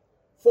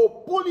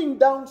for pulling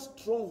down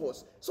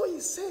strongholds. So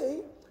he's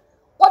saying,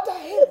 what I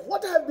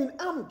have been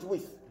armed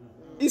with,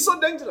 is so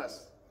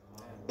dangerous.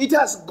 It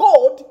has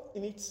God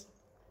in it.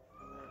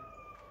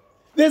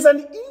 There's an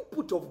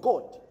input of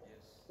God.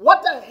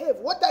 What I have,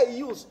 what I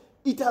use,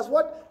 it has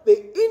what?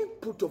 The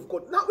input of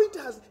God. Now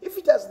if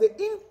it has the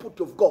input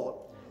of God,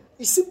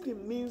 it simply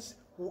means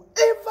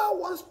whoever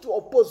wants to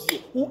oppose you,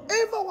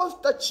 whoever wants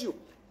to touch you,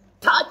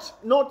 touch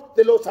not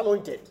the Lord's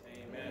anointed.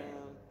 Amen.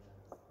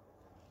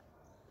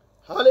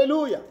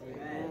 Hallelujah.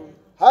 Amen.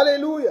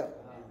 Hallelujah.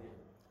 Amen.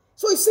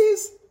 So it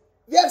says,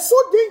 they are so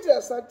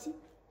dangerous that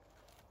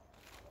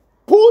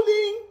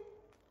pulling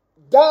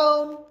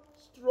down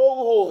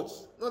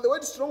strongholds. Now the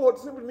word stronghold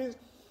simply means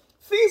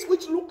things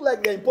which look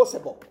like they're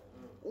impossible.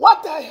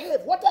 What I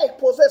have, what I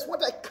possess,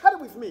 what I carry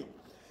with me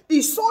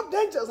is so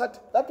dangerous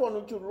that one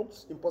which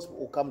looks impossible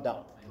will come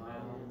down.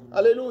 Amen.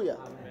 Hallelujah.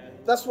 Amen.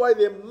 That's why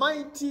the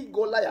mighty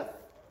Goliath,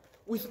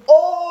 with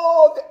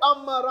all the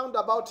armor round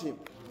about him,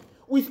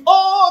 with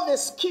all the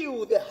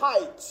skill, the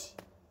height,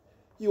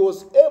 he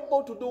was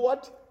able to do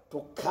what?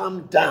 To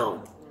come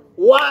down.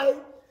 Why?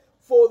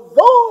 For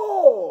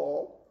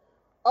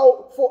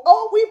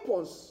our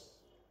weapons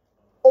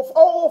of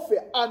our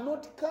warfare are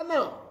not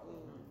carnal.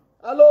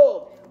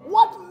 Hello.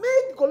 What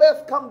made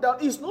Goliath come down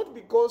is not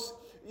because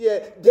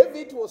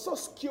David was so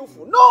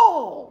skillful.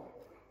 No.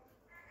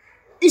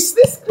 It's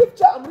this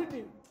scripture I'm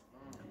reading.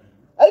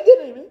 Are you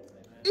getting me?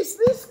 It's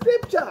this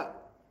scripture.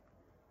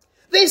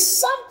 There's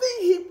something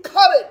he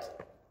carried.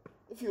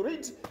 If you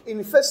read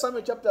in 1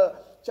 Samuel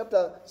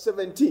chapter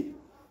 17,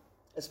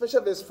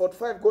 especially verse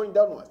 45 going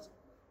downwards,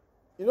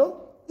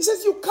 he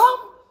says, you come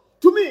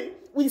to me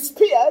with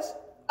spears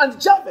and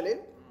javelin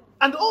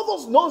and all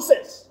those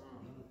nonsense.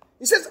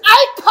 He says,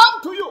 I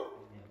come to you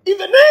in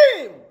the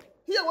name.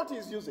 Hear what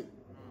he's using.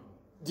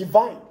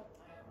 Divine.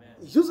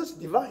 He uses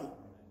divine.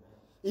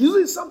 He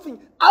uses something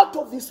out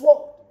of this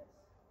world.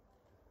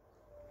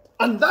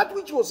 And that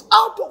which was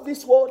out of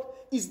this world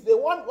is the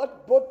one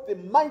what brought the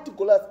mighty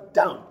Goliath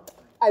down.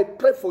 I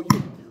pray for you.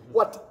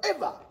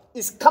 Whatever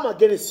is come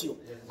against you,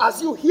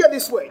 as you hear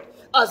this word,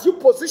 as you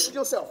position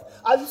yourself,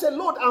 as you say,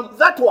 Lord, I'm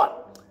that one.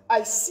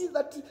 I see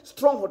that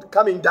stronghold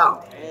coming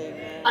down.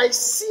 Amen. I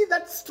see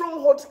that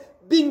stronghold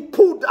being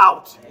pulled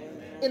out.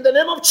 Amen. In the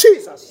name of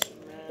Jesus.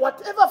 Amen.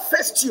 Whatever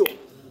faced you,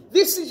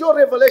 this is your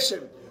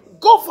revelation.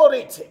 Go for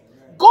it.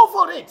 Go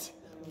for it.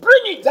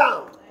 Bring it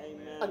down.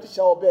 Amen. And it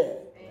shall obey.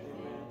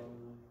 Amen.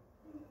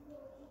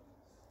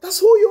 That's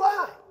who you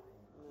are.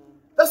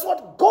 That's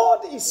what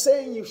God is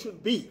saying you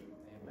should be.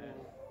 Amen.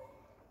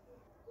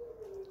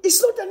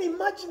 It's not an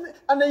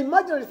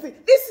imaginary thing.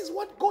 This is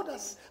what God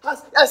has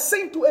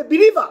said to a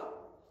believer.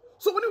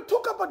 So when you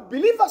talk about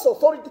believers'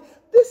 authority,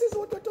 this is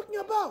what we're talking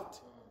about.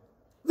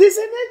 There's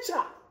a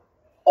nature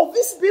of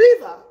this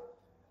believer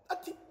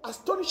that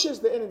astonishes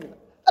the enemy,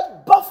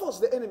 that baffles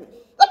the enemy,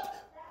 that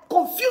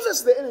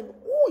confuses the enemy.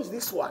 Who is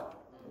this one?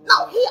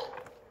 Now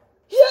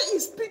here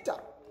is Peter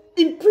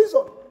in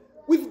prison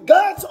with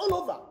guards all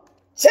over,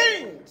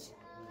 chained.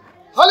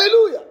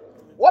 Hallelujah.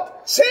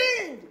 What?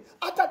 Chained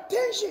at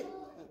attention.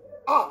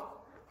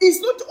 It's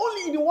not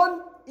only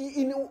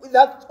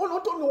not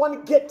only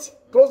one gate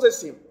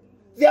closes him.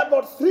 There are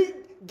about 3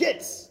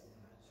 gates.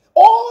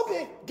 All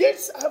the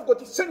gates have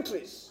got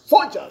sentries,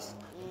 soldiers.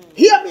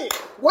 Hear me.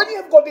 When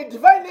you have got a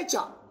divine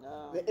nature,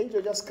 the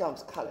angel just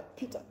comes. Caleb,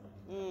 Peter,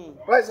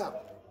 rise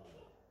up.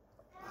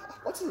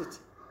 What is it?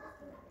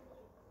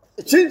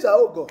 The chains are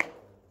all gone.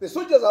 The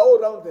soldiers are all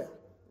around there.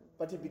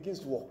 But he begins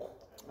to walk.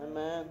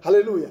 Amen.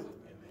 Hallelujah. Amen.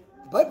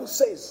 The Bible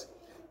says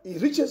he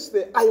reaches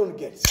the iron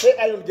gate. Say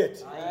iron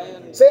gate.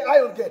 Iron. Say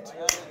iron gate.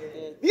 Iron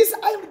gate. This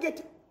iron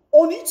gate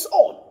on its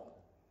own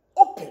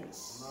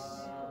opens.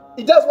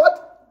 It does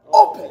what?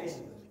 Opens.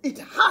 It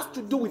has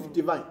to do with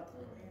divine.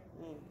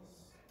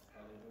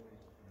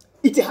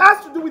 It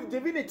has to do with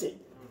divinity.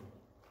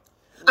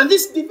 And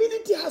this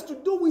divinity has to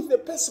do with the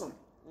person.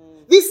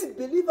 This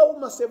believer who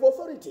must have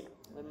authority.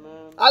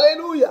 Amen.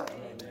 Hallelujah.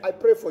 Amen. I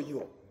pray for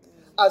you.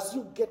 As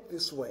you get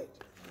this word,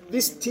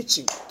 this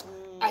teaching,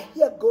 I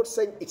hear God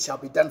saying, it shall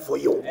be done for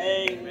you.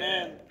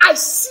 Amen. I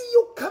see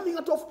you coming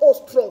out of all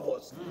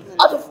strongholds,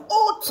 out of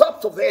all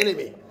traps of the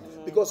enemy,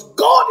 because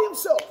God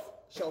himself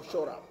shall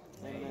show up.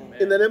 Amen.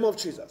 In the name of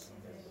Jesus.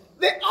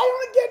 The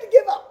iron gate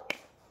gave up.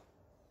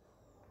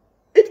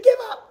 It gave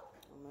up.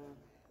 Amen.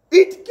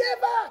 It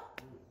gave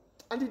up.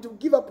 And it will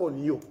give up on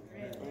you.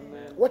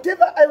 Amen.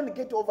 Whatever iron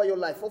get over your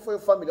life, over your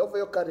family, over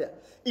your career,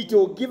 it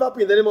will give up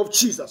in the name of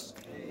Jesus.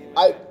 Amen.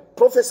 I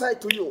prophesy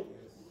to you,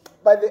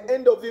 by the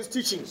end of these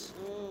teachings,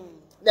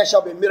 there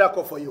shall be a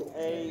miracle for you.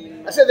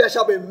 Amen. I said there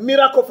shall be a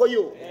miracle for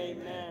you.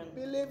 Amen.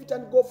 Believe it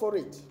and go for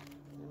it.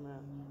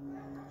 Amen.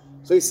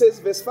 So he says,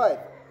 verse 5,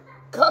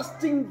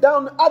 casting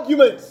down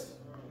arguments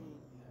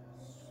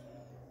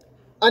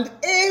and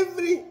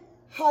every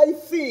high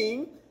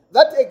thing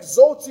that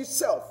exalts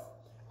itself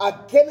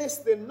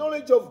against the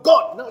knowledge of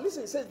God. Now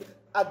listen, it says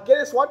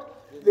against what?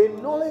 The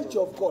knowledge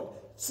of God.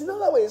 So in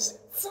other words,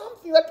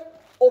 something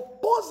that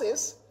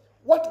opposes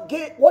what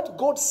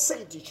God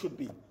said it should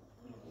be.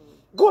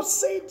 God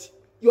said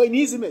you are in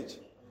his image.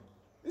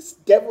 This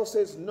devil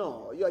says,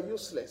 no, you are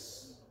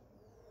useless.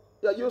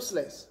 You are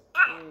useless.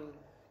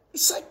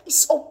 It's like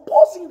it's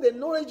opposing the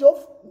knowledge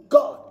of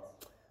God.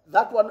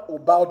 That one will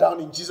bow down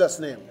in Jesus'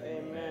 name.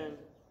 Amen.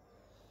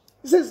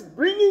 He says,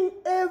 bringing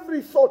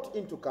every thought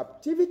into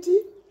captivity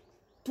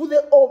to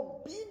the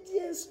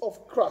obedience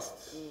of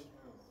Christ,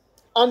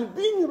 and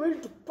being ready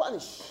to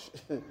punish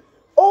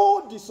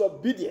all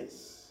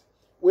disobedience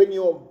when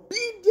your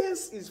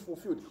obedience is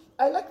fulfilled.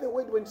 I like the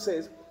word when it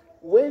says,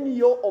 when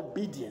your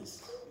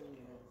obedience.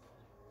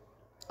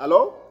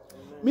 Hello?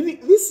 Meaning,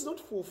 this is not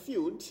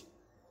fulfilled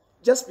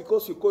just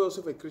because you call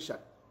yourself a Christian.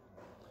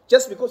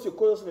 Just because you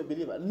call yourself a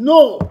believer.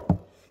 No.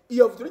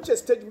 You have reached a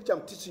stage which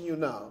I'm teaching you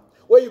now,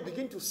 where you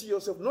begin to see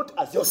yourself not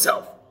as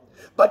yourself,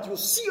 but you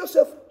see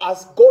yourself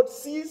as God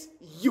sees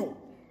you.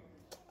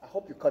 I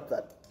hope you caught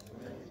that.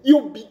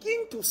 You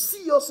begin to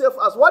see yourself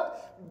as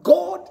what?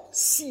 God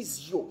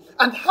sees you.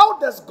 And how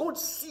does God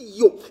see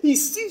you? He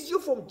sees you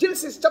from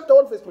Genesis chapter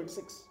 1 verse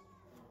 26.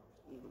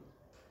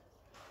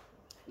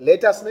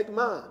 Let us make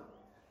man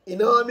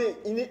in our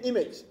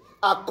image,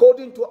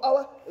 according to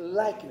our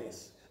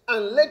likeness.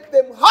 And let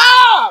them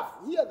have.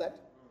 Hear that?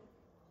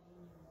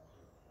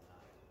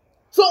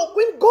 So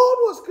when God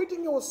was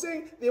creating, he was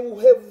saying they will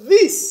have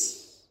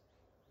this.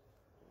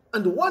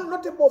 And one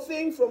notable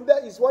thing from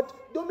there is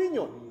what?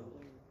 Dominion.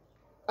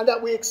 And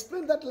we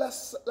explained that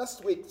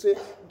last week. Say,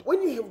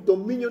 when you have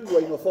dominion, you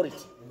are in authority.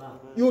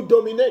 You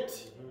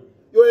dominate.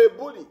 You are a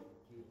bully.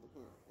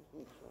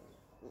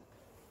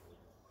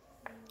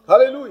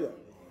 Hallelujah.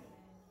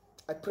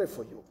 I pray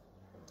for you.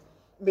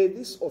 May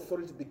this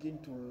authority begin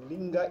to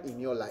linger in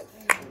your life.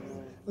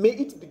 May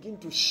it begin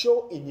to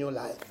show in your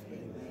life.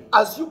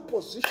 As you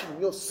position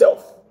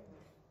yourself,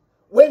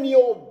 when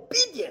your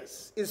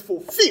obedience is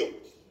fulfilled,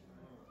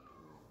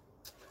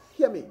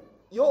 hear me,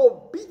 your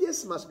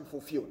obedience must be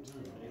fulfilled.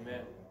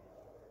 Amen.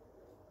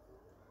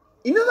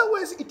 In other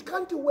words, it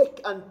can't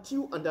work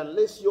until and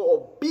unless your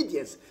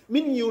obedience,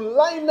 meaning you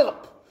line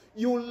up,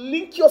 you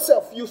link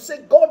yourself, you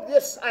say, God,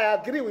 yes, I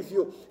agree with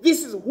you.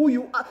 This is who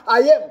you are, I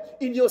am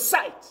in your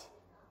sight.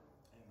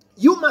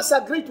 You must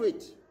agree to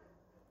it.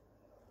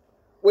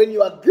 When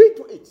you agree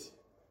to it,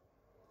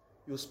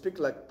 you speak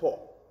like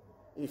Paul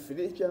in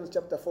Ephesians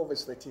chapter 4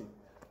 verse 13.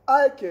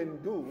 I can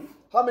do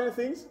how many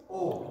things?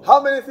 Oh.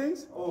 How many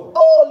things?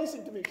 Oh,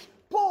 listen to me.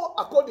 Paul,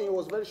 according, he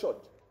was very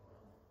short.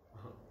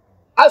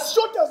 As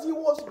short as he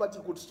was, but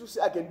he could still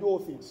say, I can do all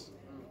things.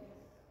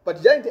 But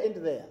he didn't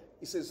end there.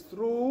 He says,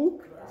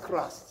 through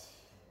Christ.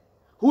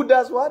 Who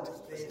does what?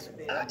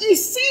 He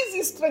sees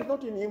his strength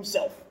not in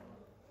himself.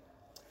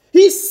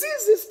 He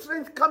sees his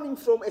strength coming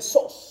from a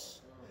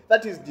source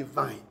that is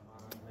divine.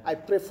 I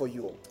pray for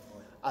you.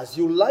 As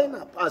you line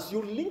up, as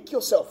you link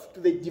yourself to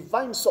the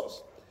divine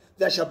source,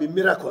 there shall be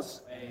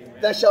miracles. Amen.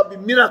 There shall be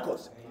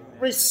miracles. Amen.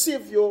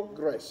 Receive your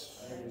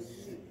grace.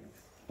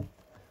 Amen.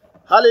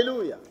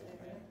 Hallelujah.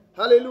 Amen.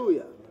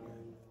 Hallelujah.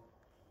 Amen.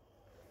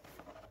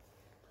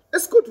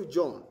 Let's go to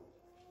John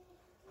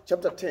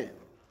chapter 10.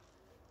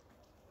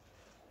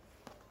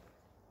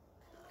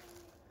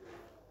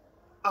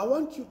 I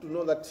want you to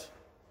know that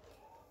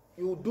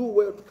you do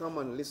well to come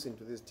and listen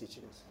to these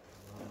teachings.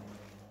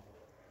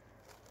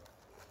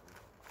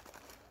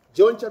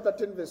 John chapter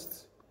 10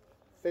 verse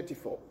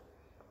 34.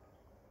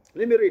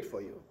 Let me read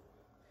for you.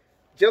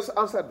 Just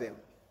answer them.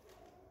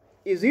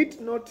 Is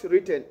it not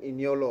written in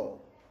your law?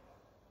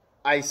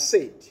 I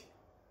said.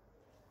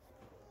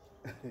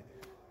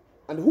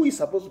 And who is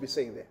supposed to be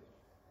saying there?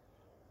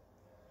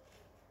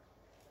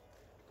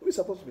 Who is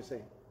supposed to be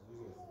saying?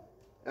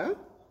 Huh?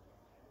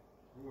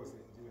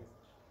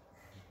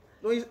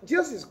 No,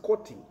 Jesus is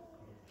quoting.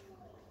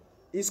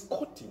 He's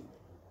quoting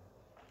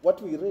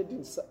what we read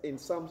in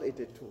Psalms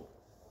 82.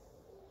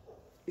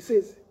 He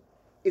says,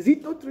 is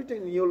it not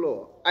written in your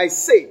law? I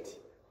said,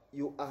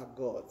 you are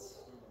gods.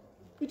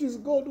 It is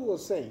God who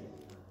was saying.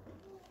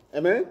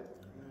 Amen?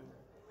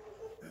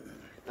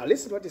 Now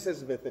listen to what he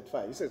says in verse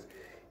 35. He says,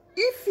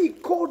 if he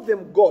called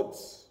them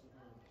gods,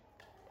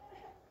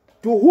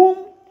 to whom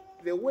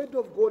the word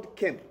of God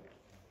came,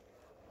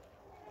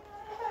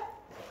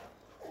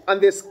 and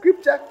the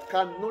scripture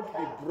cannot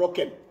be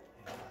broken.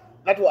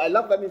 That's why I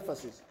love that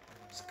emphasis.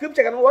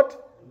 Scripture cannot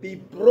what? Be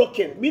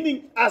broken.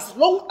 Meaning, as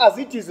long as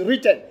it is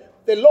written,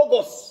 the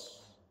Logos,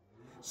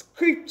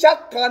 scripture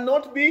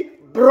cannot be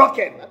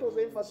broken. That was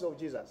the emphasis of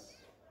Jesus.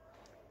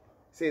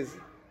 He says,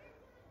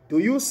 do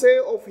you say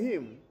of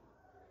him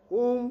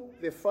whom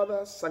the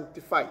Father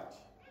sanctified?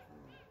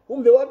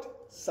 Whom the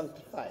what?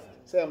 Sanctified.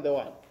 Say, I'm the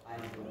one. I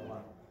am the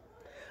one.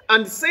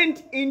 And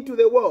sent into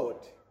the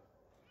world.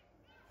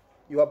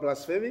 You are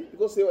blaspheming?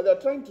 Because they are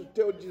trying to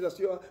tell Jesus,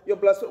 you're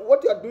blaspheming.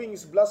 What you are doing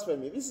is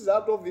blasphemy. This is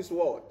out of this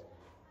world.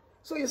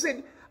 So he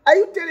said, are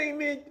you telling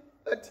me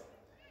that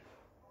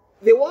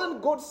the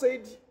one God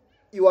said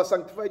you are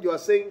sanctified, you are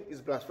saying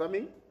is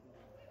blaspheming?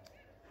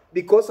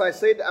 Because I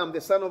said I'm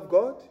the Son of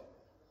God?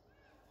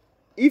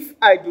 If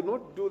I do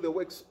not do the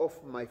works of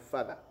my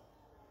Father,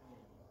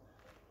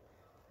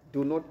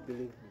 do not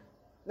believe me.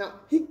 Now,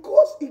 he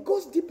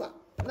goes deeper.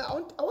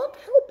 Now, I want to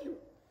help you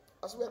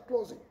as we are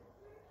closing.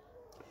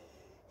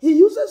 He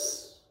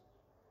uses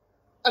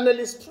an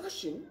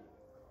illustration,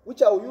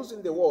 which I will use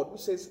in the word,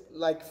 which says,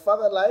 like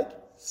father, like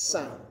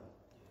son.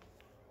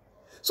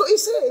 So he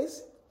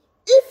says,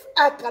 if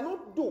I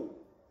cannot do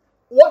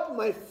what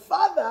my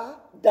Father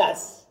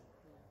does,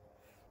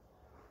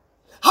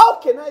 how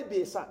can I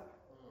be a son?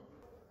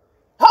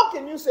 How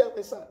can you say I'm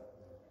a son?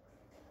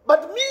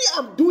 But me,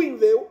 I'm doing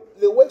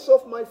the works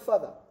of my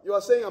Father. You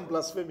are saying I'm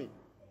blaspheming.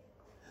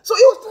 So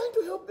he was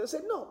trying to help them. Say,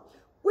 no,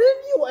 when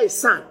you are a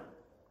son,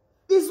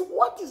 is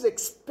what is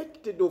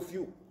expected of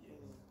you.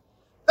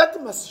 That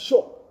must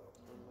show.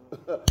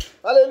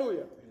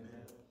 Hallelujah.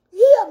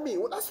 Hear me.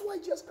 Well, that's why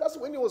Jesus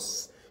Christ, when he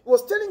was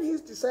telling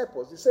his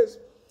disciples, he says,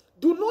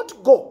 do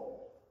not go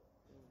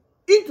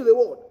into the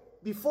world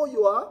before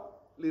you are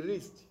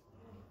released.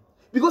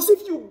 Because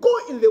if you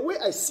go in the way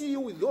I see you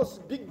with those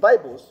big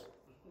Bibles,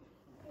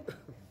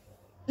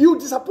 you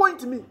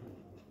disappoint me.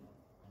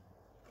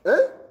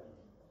 Eh?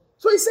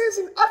 So he says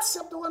in Acts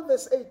chapter 1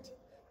 verse 8,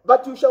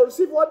 but you shall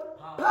receive what?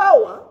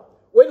 Power.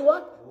 When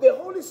what? The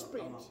Holy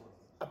Spirit.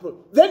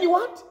 Then you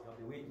what?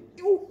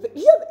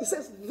 Here it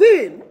says,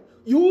 then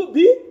you will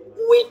be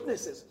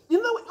witnesses.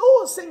 You know,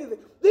 all saying is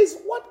this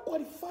is what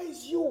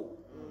qualifies you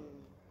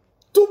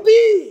to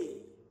be.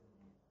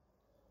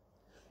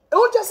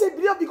 Don't just say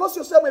believer because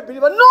you say I'm a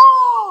believer.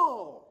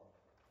 No!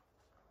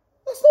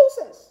 That's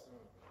nonsense.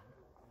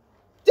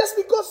 Just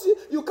because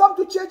you come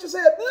to church, you say,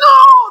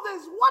 no,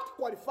 there's what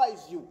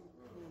qualifies you.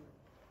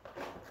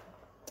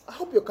 I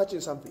hope you're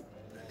catching something.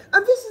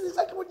 And this is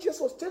exactly what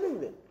Jesus was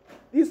telling them.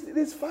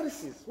 These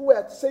Pharisees who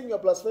were saying you're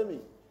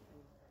blaspheming.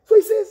 So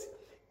he says,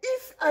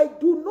 if I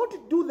do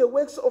not do the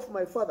works of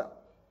my Father,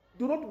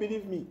 do not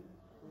believe me.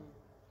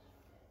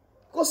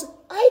 Because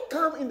I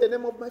come in the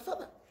name of my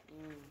Father.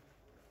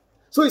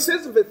 So he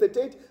says in verse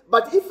 38,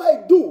 but if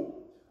I do,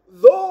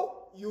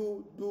 though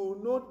you do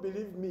not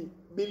believe me,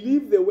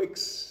 believe the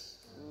works,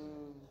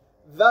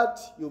 that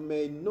you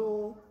may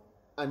know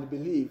and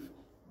believe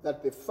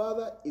that the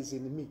Father is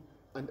in me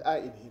and I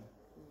in him.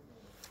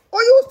 Or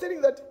he was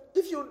telling that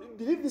if you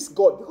believe this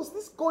God, because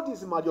this God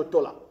is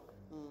Majotola.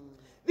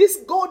 This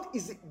God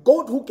is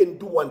God who can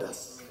do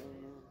wonders.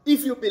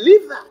 If you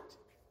believe that,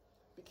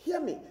 hear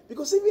me,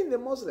 because even the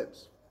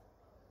Muslims,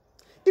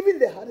 even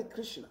the Hare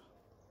Krishna,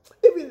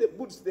 even the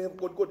Buddhists, they have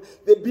God.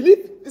 They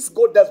believe this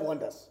God does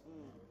wonders.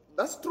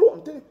 That's true,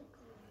 I'm telling you.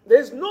 There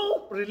is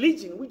no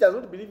religion which does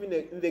not believe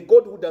in the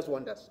God who does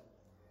wonders.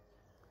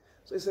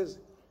 So he says,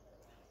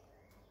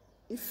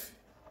 if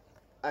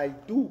I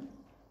do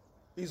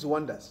these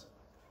wonders,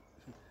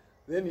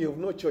 then you have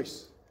no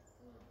choice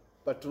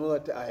but to know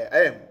that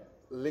I am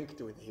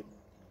linked with him.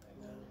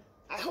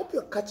 I hope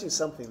you're catching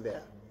something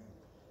there.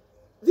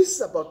 This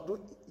is about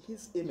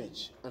his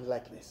image and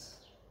likeness.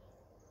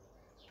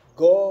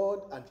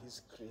 God and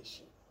his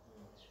creation.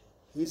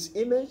 His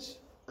image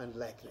and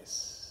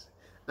likeness.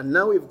 And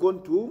now we've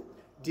gone to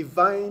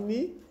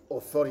divine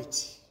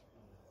authority.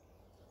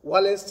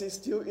 Whilst he's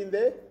still in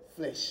the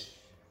flesh.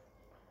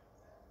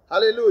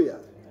 Hallelujah.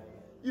 Amen.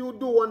 You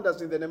do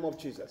wonders in the name of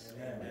Jesus.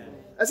 Amen.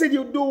 I said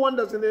you do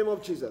wonders in the name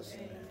of Jesus.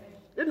 Amen.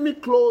 Let me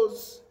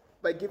close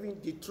by giving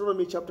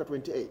Deuteronomy chapter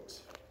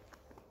 28.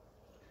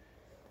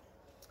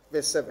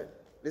 Verse 7.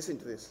 Listen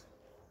to this.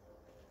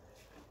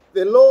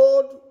 The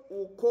Lord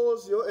will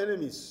cause your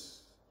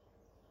enemies.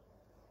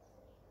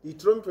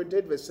 Deuteronomy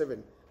 28 verse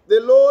 7.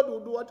 The Lord will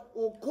do what?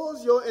 Will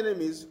cause your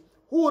enemies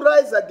who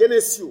rise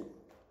against you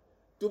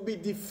to be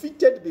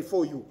defeated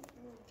before you.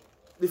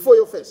 Before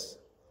your face.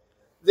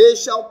 They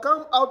shall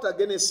come out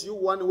against you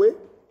one way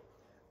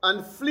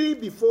and flee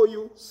before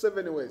you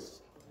 7 ways.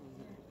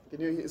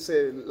 Can you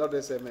say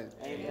louder, say amen?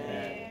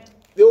 Amen.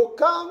 They will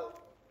come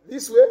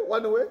this way,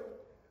 one way.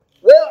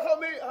 Well,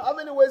 how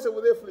many ways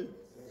will they flee?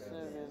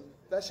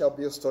 That shall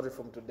be your story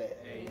from today.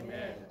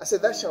 Amen. I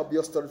said that shall be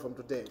your story from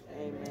today.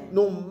 Amen.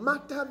 No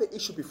matter the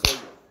issue before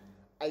you,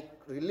 I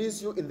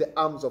release you in the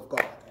arms of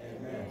God.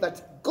 Amen.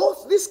 That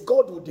this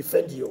God will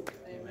defend you.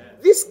 Amen.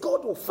 This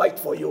God will fight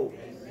for you.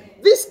 Amen.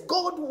 This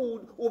God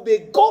will be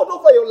God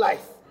over your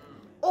life,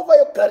 over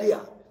your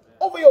career,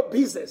 over your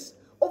business,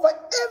 over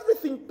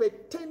everything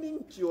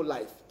pertaining to your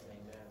life.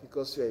 Amen.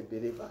 Because you are a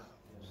believer.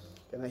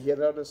 Can I hear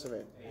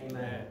that?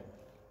 Amen.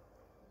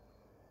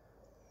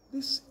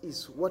 This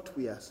is what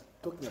we are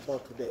talking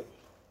about today.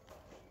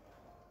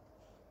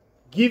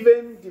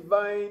 given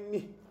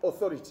divine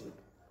authority,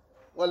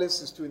 while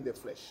it's still in the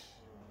flesh.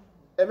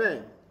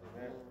 Amen.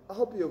 I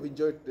hope you have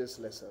enjoyed this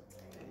lesson.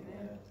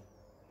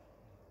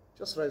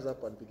 Just rise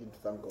up and begin to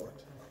thank God.